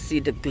 I see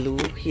the glue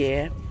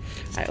here.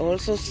 I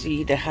also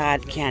see the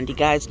hard candy.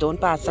 Guys,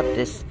 don't pass up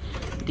this.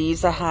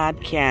 These are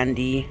hard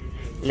candy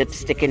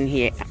lipstick in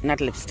here. Not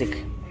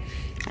lipstick.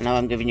 I know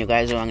I'm giving you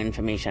guys wrong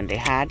information. They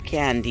hard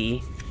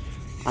candy.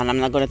 And I'm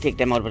not going to take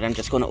them out, but I'm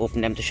just going to open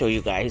them to show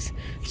you guys.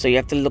 So you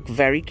have to look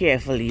very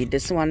carefully.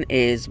 This one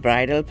is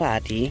Bridal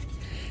Party.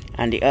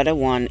 And the other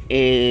one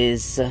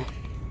is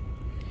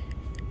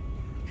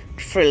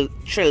Thrill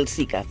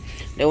Seeker.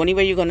 The only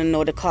way you're going to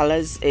know the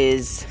colors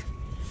is,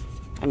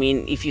 I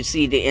mean, if you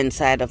see the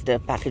inside of the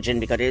packaging,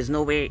 because there's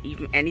no way,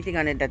 even anything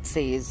on it that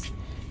says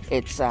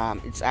it's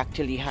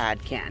actually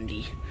hard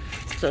candy.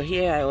 So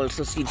here I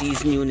also see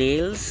these new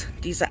nails.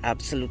 These are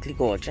absolutely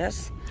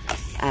gorgeous.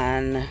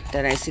 And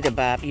then I see the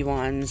Barbie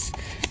ones.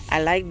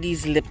 I like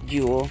these lip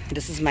duo.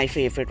 This is my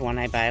favorite one.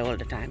 I buy all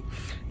the time.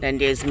 Then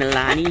there's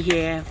Milani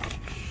here.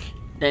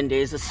 Then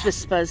there's a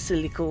Swisspers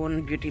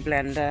silicone beauty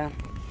blender.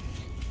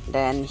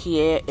 Then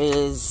here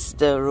is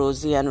the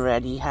Rosy and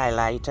Ready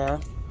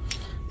highlighter.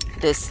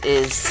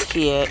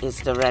 Here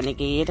is the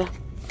Renegade.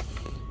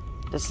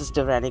 This is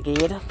the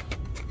Renegade.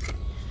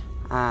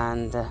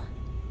 And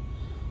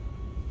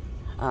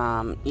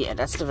yeah,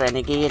 that's the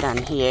Renegade.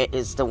 And here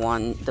is the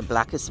one, the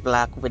Blackest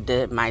Black with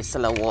the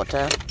micellar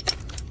water.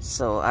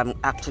 So I'm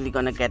actually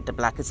gonna get the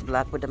Blackest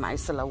Black with the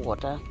micellar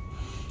water,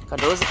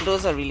 because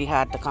those are really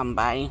hard to come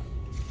by.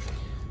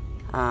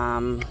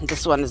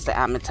 This one is the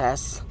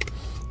Amethyst.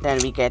 Then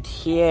we get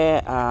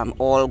here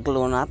all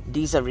blown up.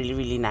 These are really,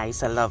 really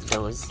nice. I love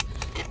those.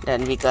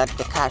 Then we got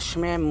the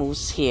Cashmere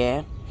Mousse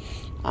here.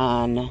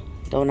 And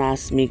don't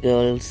ask me,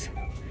 girls.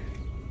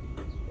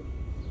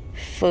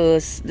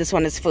 This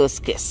one is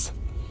First Kiss.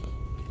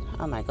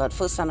 Oh my God,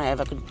 first time I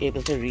ever could be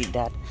able to read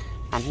that.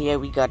 And here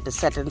we got the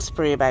Set and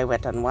Spray by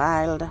Wet n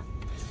Wild.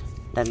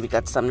 Then we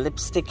got some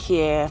lipstick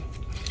here.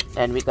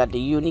 Then we got the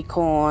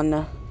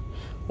Unicorn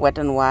Wet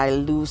n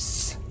Wild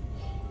Loose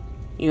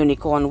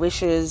Unicorn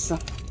Wishes.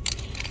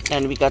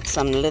 Then we got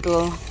some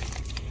little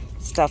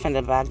stuff in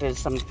the back. There's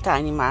some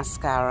tiny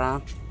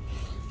mascara.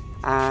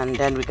 And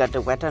then we got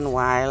the Wet n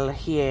Wild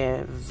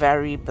here,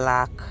 very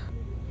black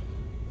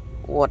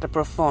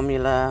waterproof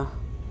formula.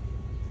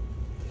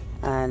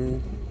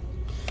 And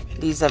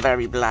these are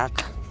very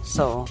black.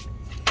 So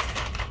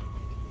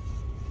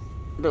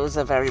those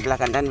are very black.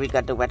 And then we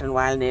got the Wet n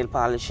Wild nail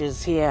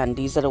polishes here. And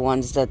these are the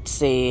ones that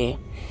say,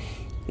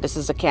 this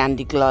is a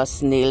Candy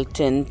Gloss nail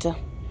tint.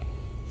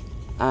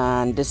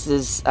 And this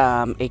is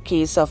a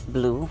case of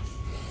blue.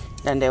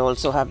 Then they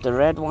also have the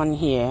red one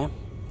here,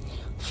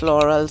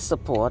 floral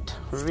support,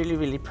 really,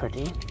 really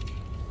pretty.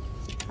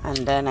 And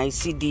then I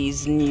see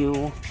these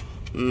new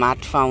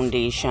matte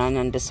foundation,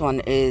 and this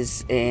one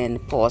is in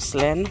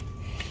porcelain.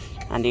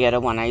 And the other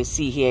one I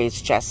see here is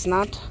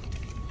chestnut,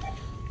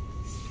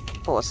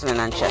 porcelain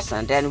and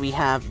chestnut. Then we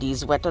have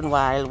these Wet n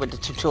Wild with the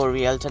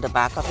tutorial to the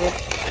back of it,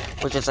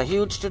 which is a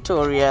huge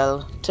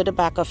tutorial to the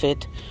back of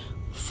it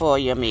for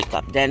your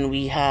makeup. Then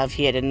we have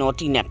here the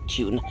Naughty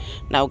Neptune.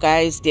 Now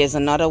guys, there's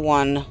another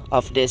one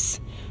of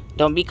this.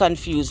 Don't be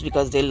confused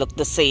because they look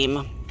the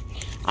same,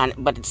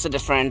 but it's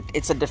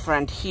a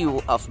different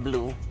hue of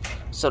blue.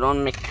 So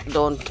don't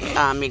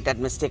make that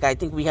mistake. I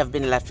think we have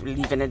been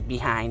leaving it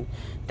behind.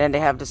 Then they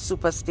have the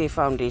Super Stay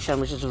foundation,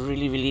 which is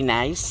really, really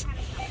nice.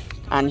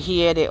 And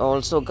here they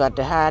also got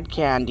the Hard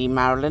Candy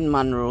Marilyn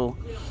Monroe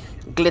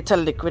glitter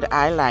liquid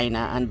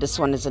eyeliner, and this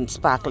one is in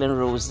sparkling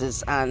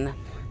roses, and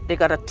they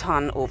got a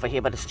ton over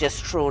here, but it's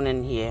just thrown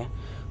in here,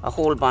 a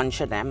whole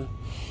bunch of them.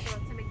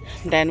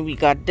 Then we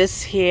got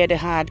this here, the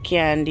Hard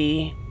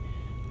Candy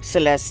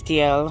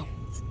Celestial.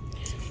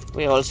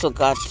 We also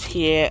got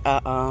here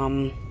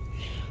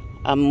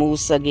a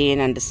mousse again,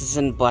 and this is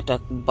in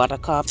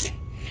buttercup.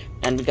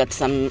 And we got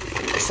some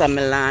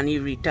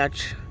Milani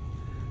Retouch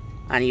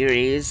and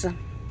Erase.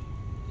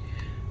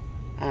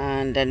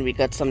 And then we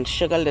got some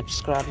sugar lip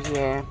scrub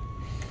here.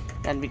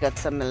 Then we got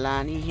some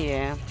Milani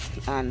here.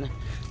 And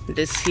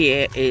this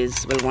here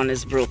is, well, one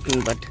is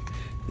broken, but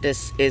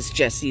this is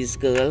Jessie's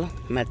Girl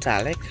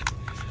metallic.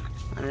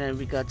 And then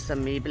we got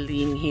some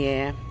Maybelline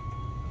here.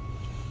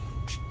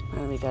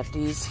 And we got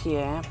these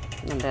here.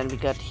 And then we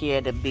got here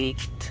the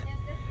baked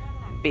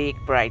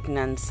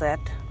brightening set.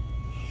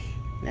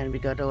 Then we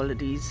got all of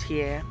these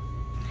here,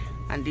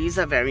 and these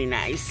are very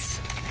nice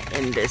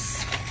in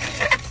this.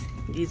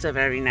 These are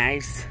very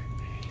nice,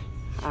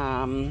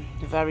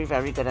 very,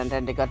 very good. And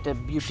then they got the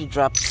beauty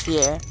drops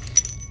here.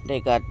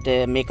 They got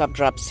the makeup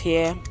drops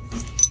here.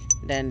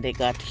 Then they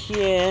got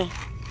here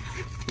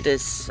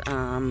this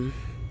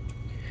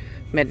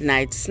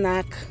midnight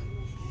snack.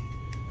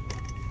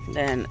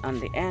 Then on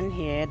the end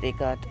here they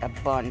got a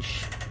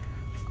bunch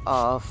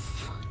of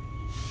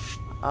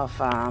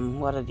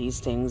what are these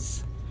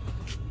things?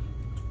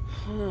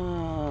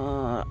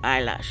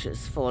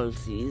 Eyelashes,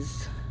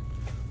 falsies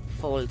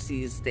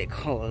they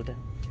called.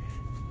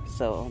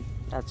 So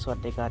that's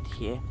what they got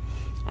here.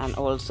 And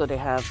also they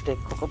have the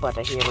cocoa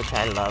butter here, which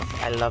I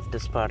love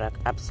this product,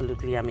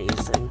 absolutely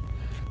amazing.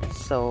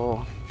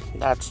 So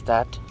that's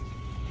that.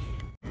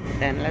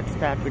 Then let's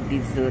start with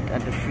dessert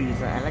at the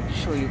freezer. I like to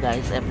show you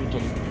guys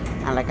everything,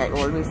 and like I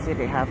always say,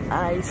 they have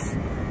ice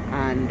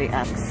and they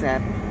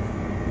accept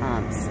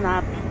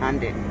SNAP,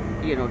 and they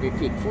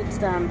take food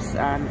stamps.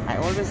 And I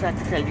always like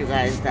to tell you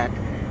guys that,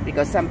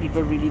 because some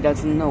people really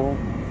doesn't know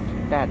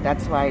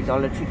that's why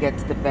Dollar Tree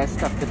gets the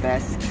best of the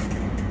best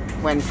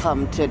when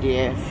come to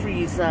their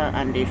freezer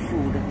and their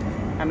food.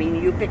 I mean,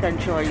 you pick and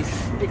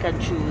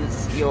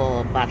choose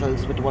your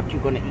battles with what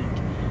you're gonna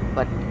eat.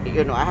 But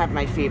I have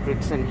my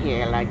favorites in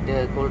here, like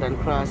the Golden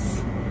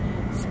Cross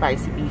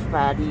spicy beef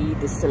patty,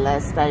 the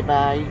Celeste I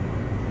buy,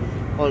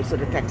 also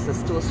the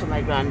Texas toast for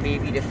my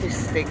grandbaby, the fish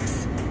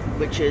sticks,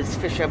 which is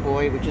Fisher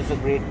Boy, which is a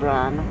great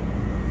brand,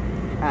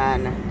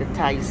 and the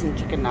Tyson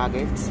chicken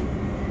nuggets.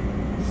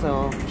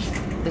 So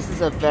this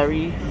is a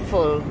very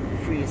full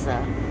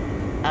freezer.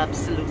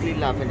 Absolutely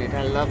loving it.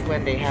 I love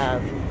when they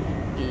have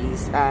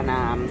these. And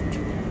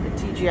the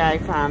TGI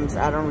Farms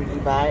I don't really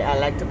buy. I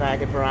like to buy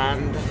the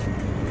brand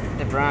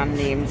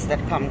names that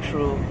come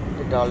through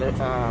the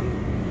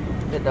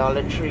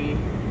Dollar Tree.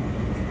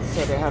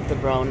 So they have the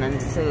brown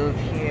and silk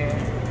here,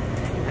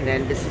 and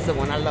then this is the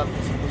one I love.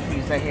 This is the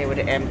freezer here with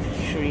the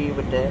empty tray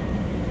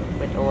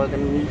with all the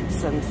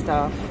meats and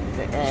stuff,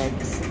 the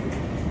eggs,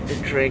 the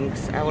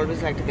drinks. I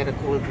always like to get a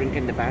cold drink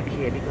in the back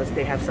here because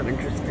they have some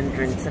interesting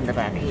drinks in the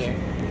back here.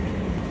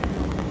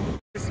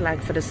 It's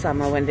like for the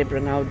summer when they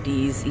bring out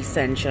these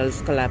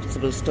Essentials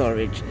collapsible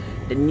storage,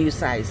 the new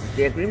sizes.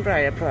 They're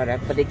Greenbrier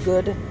product, but they're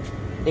good.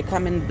 They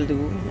come in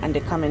blue, and they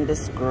come in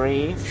this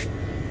gray,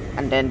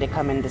 and then they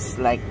come in this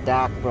like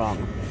dark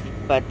brown.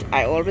 But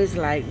I always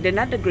like, they're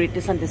not the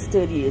greatest and the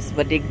sturdiest,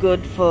 but they're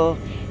good for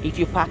if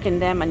you're packing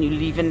them and you're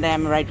leaving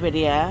them right where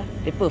they are.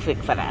 They're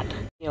perfect for that.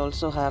 They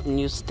also have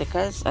new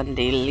stickers, and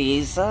they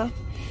laser,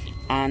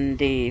 and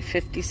they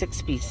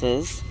 56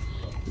 pieces.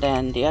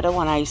 Then the other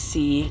one I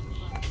see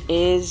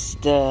is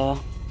the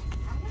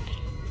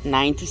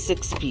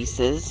 96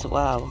 pieces.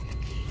 Wow,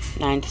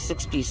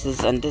 96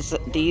 pieces. And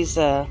these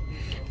are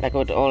like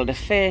with all the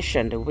fish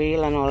and the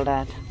whale and all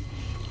that.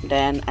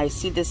 Then I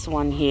see this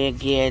one here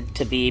geared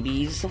to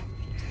babies,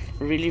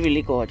 really,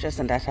 really gorgeous,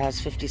 and that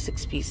has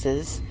 56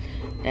 pieces.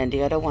 And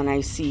the other one I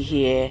see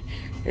here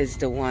is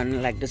the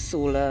one like the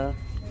solar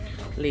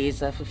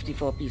laser,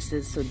 54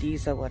 pieces. So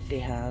these are what they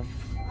have.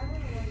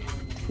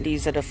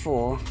 These are the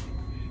 4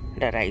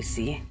 that I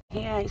see.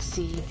 Here I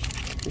see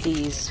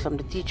these from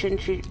the Teaching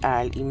Tree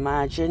aisle.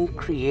 Imagine,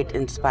 Create,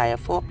 Inspire,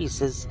 4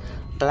 pieces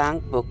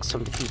blank books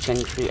from the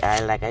Teaching Tree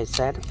aisle. Like I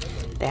said,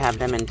 they have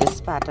them in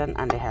this pattern,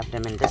 and they have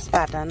them in this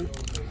pattern.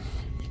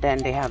 Then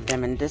they have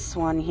them in this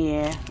one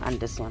here and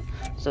this one.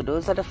 So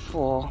those are the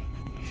 4.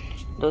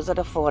 Those are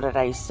the 4 that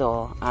I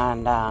saw.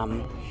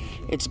 And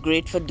it's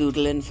great for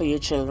doodling for your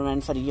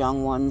children, for the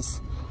young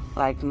ones.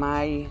 Like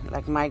my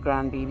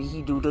grandbaby,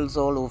 he doodles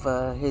all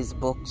over his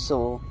books,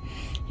 so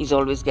he's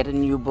always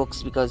getting new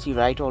books because he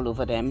writes all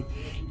over them.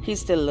 He's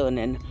still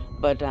learning,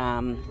 but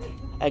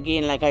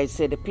again, like I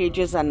said, the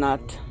pages are not,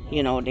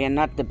 they're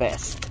not the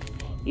best.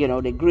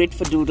 They're great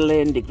for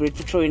doodling, they're great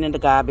for throwing in the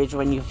garbage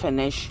when you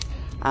finish.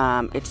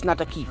 It's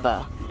not a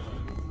keeper.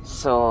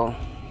 So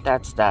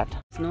that's that.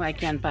 No, I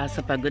can't pass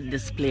up a good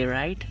display,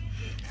 right?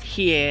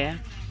 here.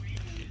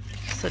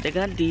 So they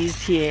got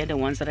these here, the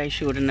ones that I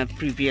showed in a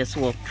previous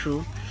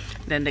walkthrough.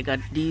 Then they got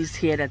these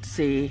here that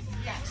say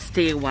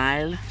stay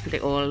wild. They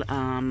all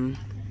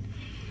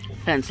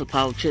pencil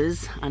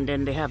pouches. And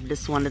then they have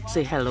this one that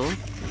say hello,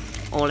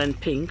 all in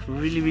pink,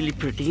 really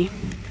pretty.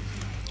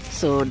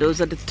 So those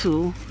are the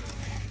two.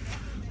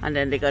 And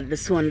then they got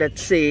this one that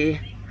say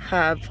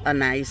have a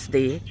nice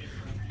day,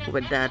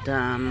 with that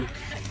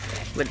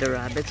with the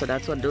rabbit. So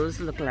that's what those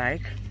look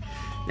like.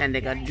 Then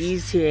they got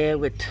these here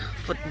with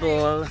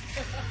football,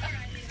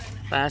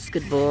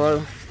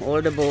 basketball,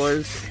 all the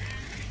balls.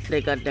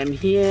 They got them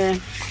here.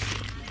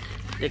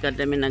 They got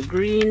them in a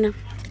green.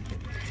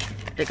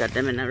 They got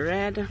them in a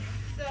red.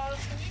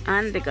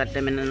 And they got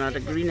them in another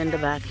green in the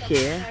back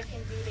here.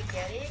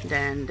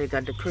 Then they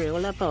got the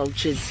Crayola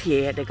pouches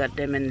here. They got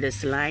them in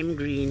this lime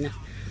green,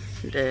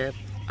 the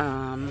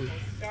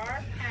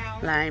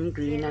lime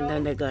green, and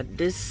then they got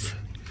this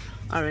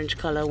orange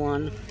color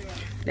one,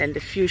 then the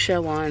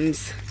fuchsia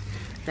ones,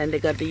 then they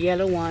got the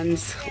yellow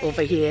ones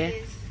over here.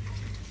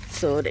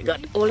 So they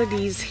got all of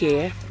these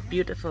here,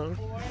 beautiful.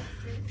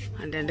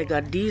 And then they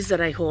got these that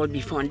I hauled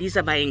before, and these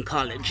are by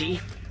Inkology.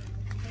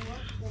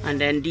 And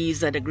then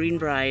these are the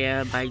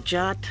Greenbrier by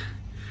Jot.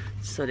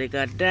 So they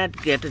got that,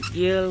 Get It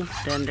Girl.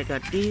 Then they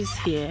got these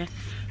here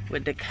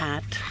with the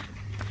cat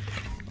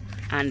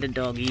and the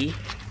doggy,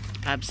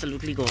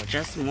 absolutely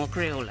gorgeous, more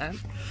Crayola.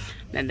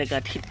 Then they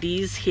got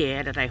these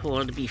here that I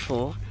hauled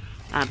before,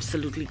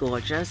 absolutely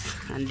gorgeous.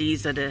 And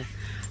these are the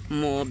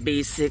more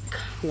basic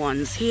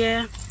ones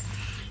here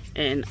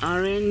in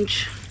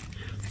orange,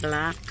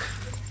 black,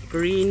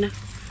 green,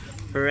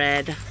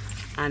 red,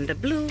 and the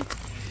blue.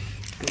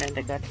 And then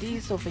they got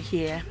these over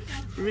here,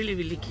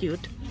 really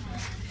cute.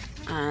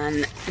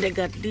 And they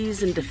got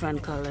these in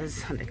different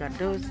colors, and they got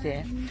those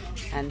there.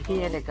 And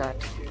here they got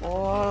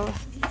all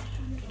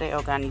the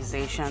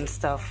organization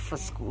stuff for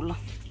school.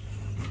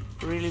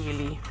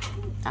 Really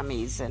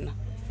amazing.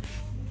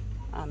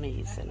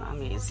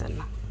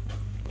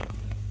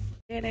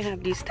 Here they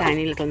have these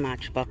tiny little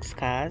Matchbox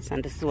cars,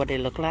 and this is what they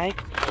look like.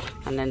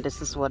 And then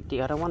this is what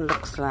the other one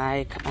looks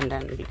like. And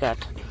then we got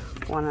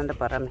one on the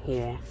bottom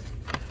here,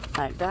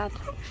 like that.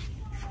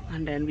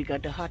 And then we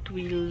got the Hot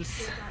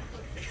Wheels,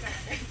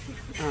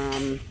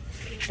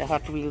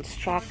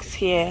 tracks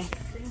here.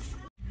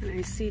 And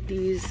I see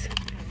these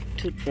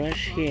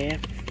toothbrush here,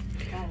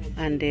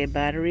 and they're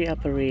battery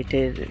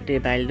operated. They're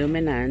by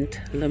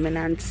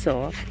Luminant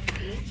Soft,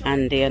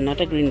 and they are not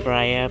a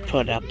Greenbrier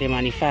product. They're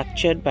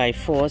manufactured by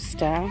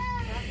 4-Star,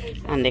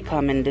 and they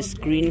come in this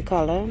green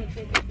color,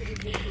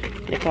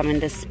 they come in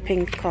this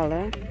pink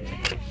color,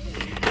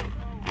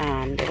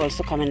 and they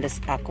also come in this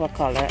aqua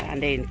color,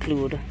 and they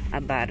include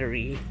a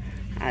battery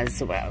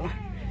as well.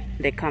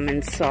 They come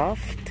in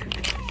soft,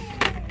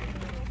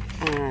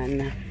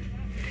 and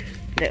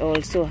they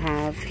also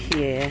have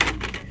here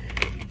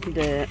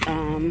the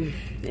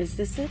is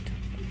this it?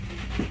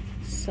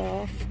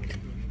 Soft.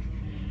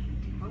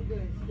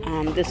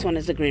 This one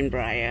is the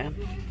Greenbrier.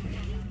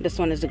 This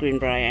one is the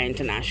Greenbrier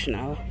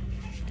International.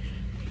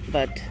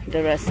 But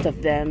the rest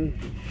of them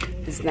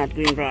is not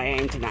Greenbrier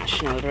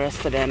International. The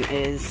rest of them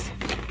is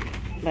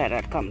by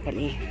that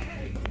company.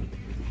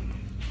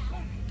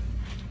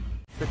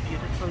 The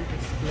beautiful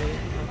display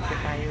of the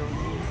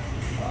Ioni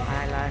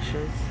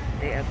eyelashes.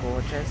 They are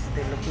gorgeous.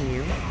 They look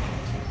new.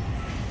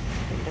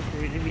 They look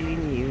really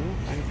new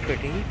and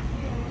pretty.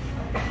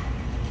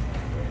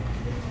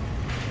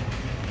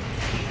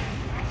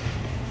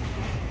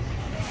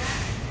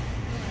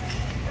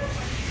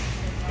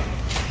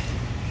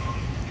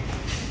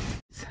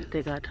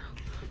 They got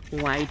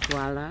white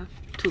Walla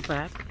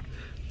 2-pack.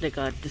 They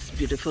got this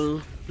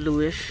beautiful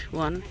bluish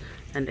one,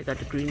 and they got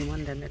the green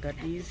one. Then they got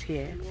these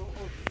here.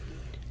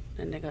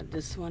 Then they got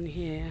this one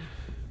here.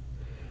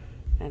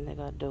 And they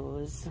got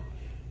those.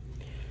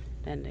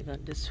 Then they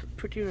got this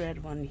pretty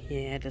red one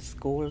here, this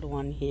gold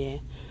one here,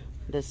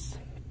 this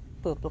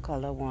purple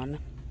color one,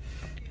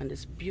 and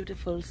this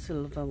beautiful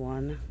silver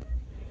one.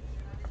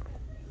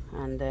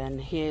 And then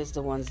here's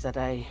the ones that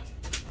I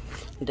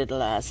did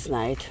last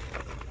night.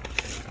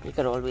 You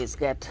could always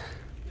get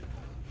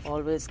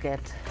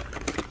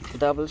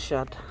double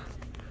shot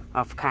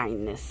of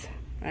kindness,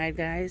 right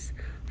guys?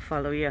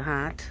 Follow your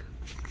heart.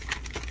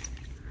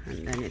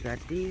 And then you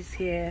got these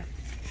here,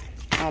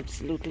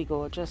 absolutely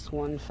gorgeous.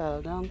 One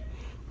fell down,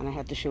 and I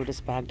had to show this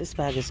bag. This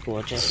bag is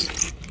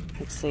gorgeous.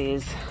 It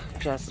says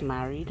just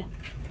married,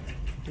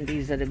 and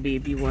these are the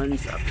baby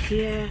ones up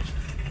here.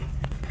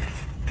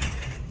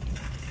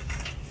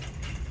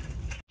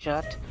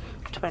 Jot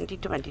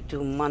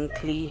 2022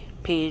 monthly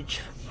page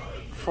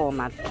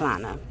format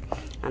planner,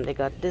 and they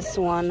got this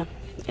one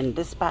in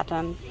this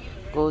pattern,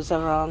 goes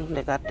around.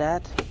 They got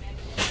that.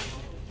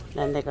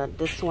 Then they got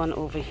this one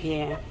over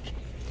here,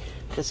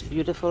 this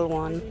beautiful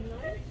one.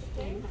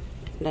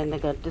 Then they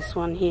got this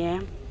one here,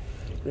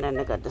 and then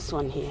they got this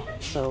one here.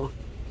 So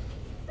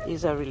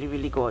these are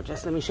really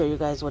gorgeous. Let me show you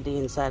guys what the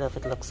inside of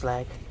it looks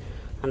like.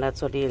 And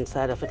that's what the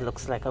inside of it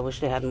looks like. I wish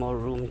they had more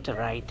room to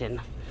write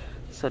in.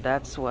 So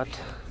that's what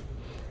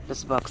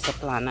this boxer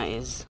planner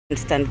is.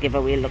 Instant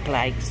giveaway look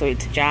like. So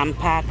it's jam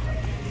packed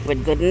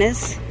with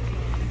goodness,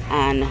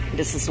 and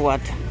this is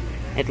what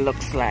it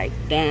looks like.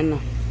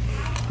 Then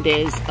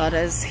there's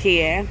others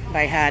here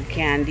by Hard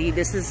Candy.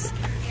 This is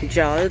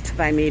Jolt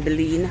by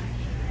Maybelline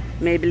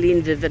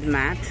Vivid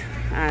Matte,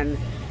 and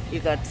you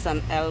got some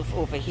e.l.f.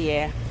 over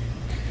here.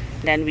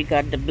 Then we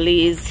got the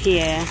Blaze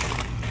here.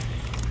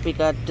 We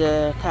got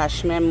the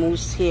Cashmere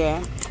Mousse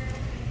here.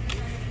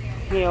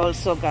 We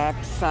also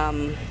got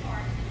some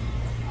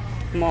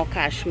more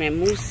Cashmere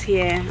Mousse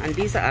here, and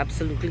these are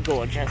absolutely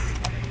gorgeous.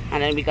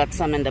 And then we got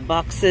some in the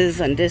boxes,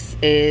 and this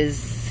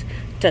is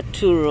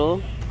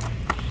Taturo.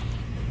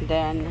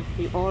 Then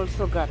we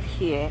also got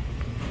here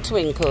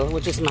Twinkle,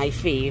 which is my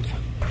fave.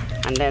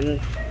 And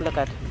then look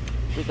at,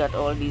 we got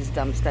all these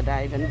dumpster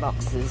diving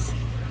boxes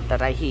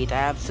that I hate. I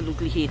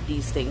absolutely hate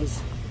these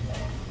things.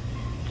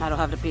 I don't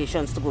have the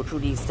patience to go through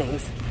these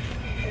things.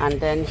 And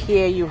then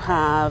here you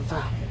have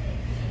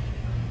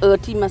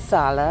Earthy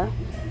Masala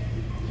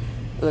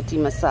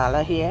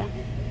here.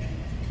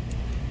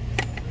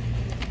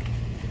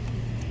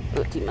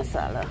 Earthy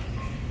Masala.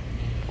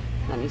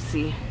 Let me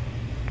see.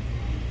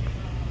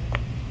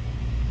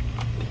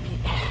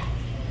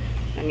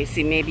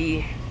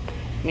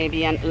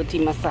 Maybe an Earthy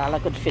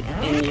Masala could fit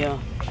in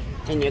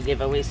your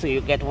giveaway, so you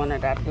get one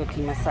of that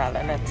Earthy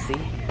Masala. Let's see.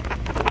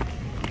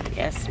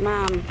 Yes,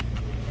 ma'am.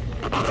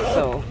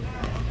 So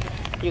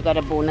you got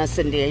a bonus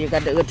in there. You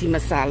got the Earthy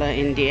Masala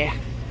in there.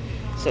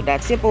 So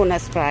that's your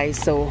bonus prize.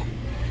 So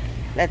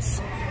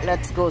let's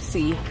go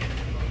see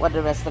what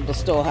the rest of the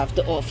store have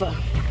to offer.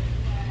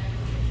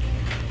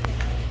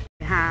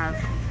 We have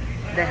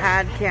the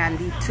Hard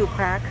Candy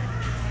 2-pack,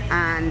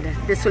 and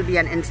this will be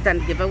an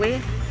instant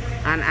giveaway,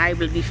 and I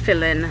will be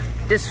filling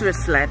this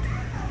wristlet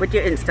with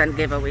your instant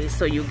giveaway.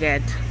 So you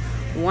get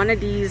one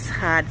of these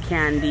Hard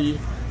Candy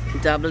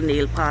double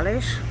nail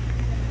polish,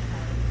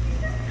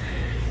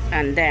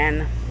 and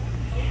then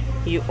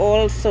you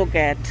also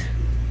get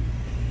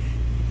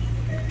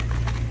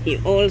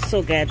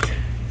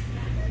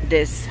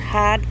this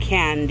Hard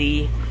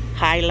Candy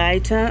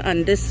highlighter,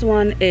 and this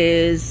one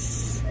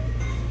is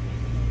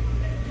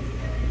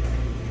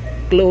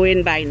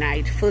Glowing by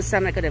Night. First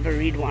time I could ever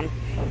read one.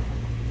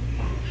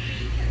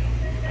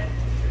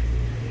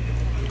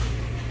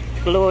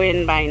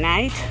 Glowing by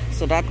Night.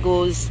 So that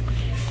goes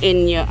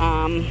in your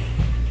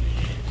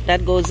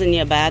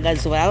bag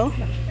as well.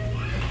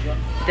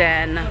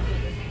 Then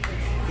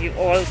you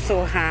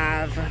also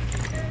have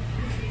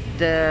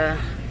the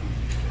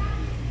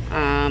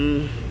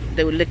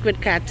liquid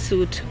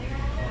catsuit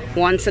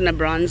Once in a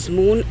Bronze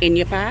Moon in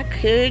your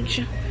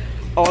package.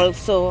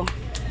 Also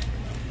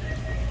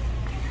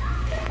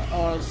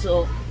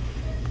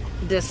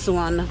this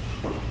one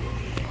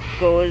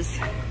goes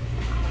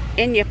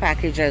in your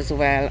package as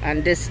well,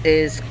 and this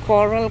is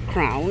Coral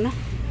Crown,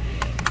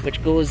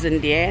 which goes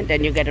in there.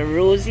 Then you get a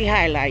rosy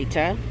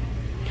highlighter,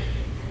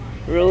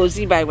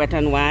 Rosy by Wet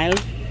n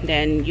Wild.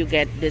 Then you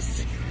get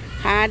this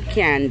Hard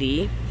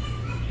Candy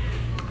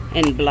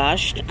in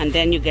blushed, and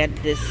then you get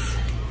this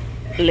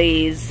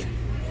Blaze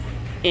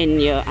in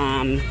your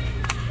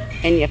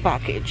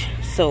package.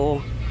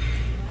 So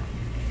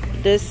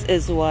this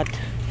is what,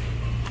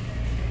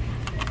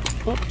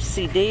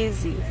 oopsie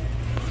daisy.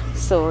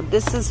 So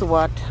this is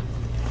what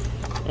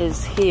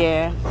is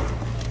here,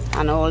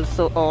 and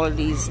also all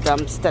these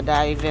dumpster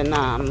diving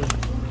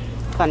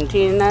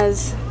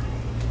containers.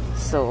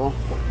 So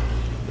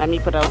let me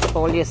put out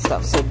all your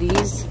stuff. So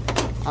these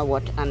are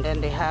what, and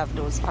then they have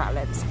those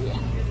pallets here.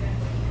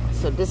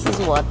 So this is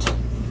what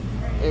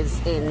is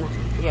in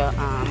your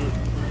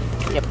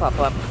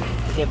pop-up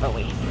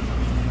giveaway.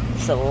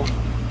 So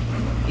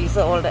these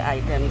are all the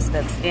items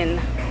that's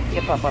in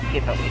your pop-up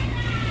giveaway,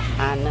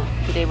 and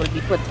they will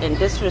be put in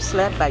this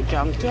wristlet by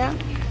Junkia,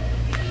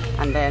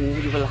 and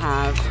then you will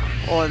have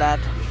all that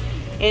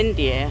in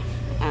there.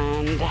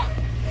 And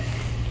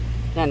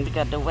then we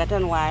got the Wet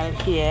n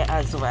Wild here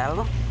as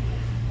well,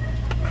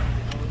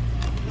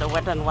 the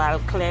Wet n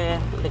Wild Clear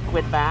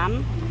Liquid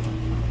Balm,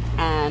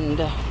 and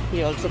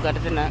you also got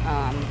it in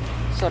a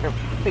sort of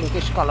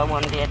pinkish color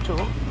one there too.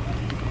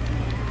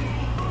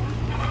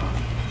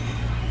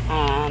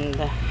 And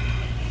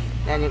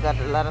then you got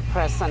a lot of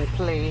press and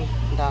play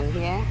down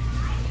here.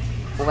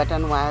 Wet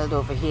n Wild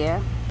over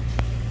here.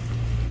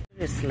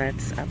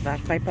 Wristlets are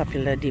back by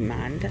popular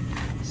demand.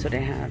 So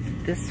they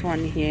have this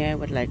one here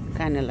with like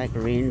kind of like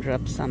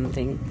raindrop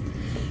something.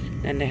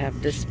 Then they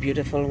have this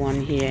beautiful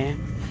one here,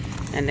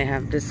 and they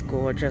have this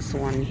gorgeous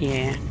one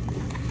here.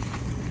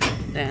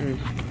 Then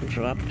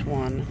dropped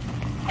one,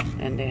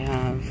 and they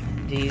have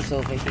these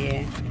over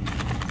here.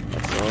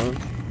 That's all.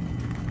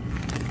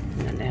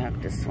 And then they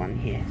have this one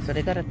here. So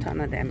they got a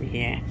ton of them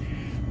here,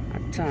 a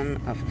ton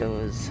of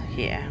those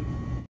here.